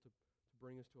people to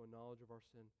bring us to a knowledge of our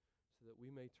sin so that we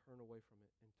may turn away from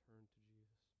it and turn to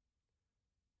Jesus.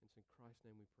 And it's in Christ's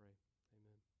name we pray.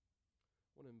 Amen. I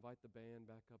want to invite the band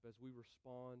back up as we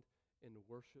respond in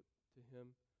worship to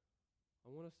Him. I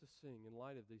want us to sing in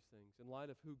light of these things, in light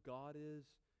of who God is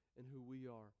and who we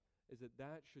are, is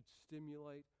that should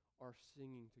stimulate our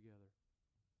singing together.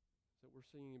 That we're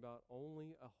singing about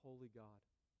only a holy God.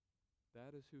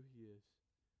 That is who He is.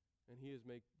 And He has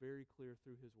made very clear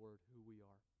through His word who we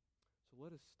are. So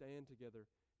let us stand together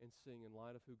and sing in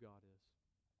light of who God is.